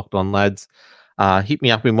Facebook, Locked On Lads. Hit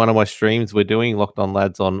me up in one of my streams we're doing, Locked On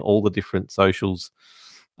Lads, on all the different socials.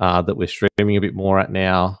 that we're streaming a bit more at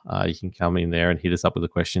now. You can come in there and hit us up with a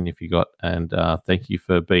question if you got. And thank you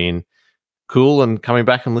for being cool and coming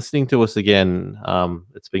back and listening to us again.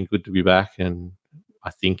 It's been good to be back, and I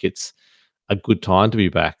think it's a good time to be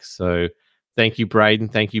back. So thank you, Braden.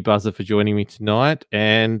 Thank you, Buzzer, for joining me tonight.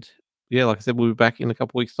 And yeah, like I said, we'll be back in a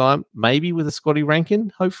couple of weeks' time, maybe with a Scotty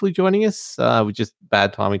Rankin, hopefully joining us. With just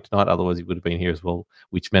bad timing tonight. Otherwise, he would have been here as well,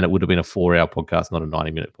 which meant it would have been a 4-hour podcast, not a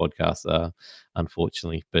 90-minute podcast,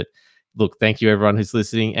 unfortunately. But look, thank you, everyone who's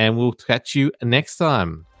listening, and we'll catch you next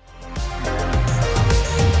time.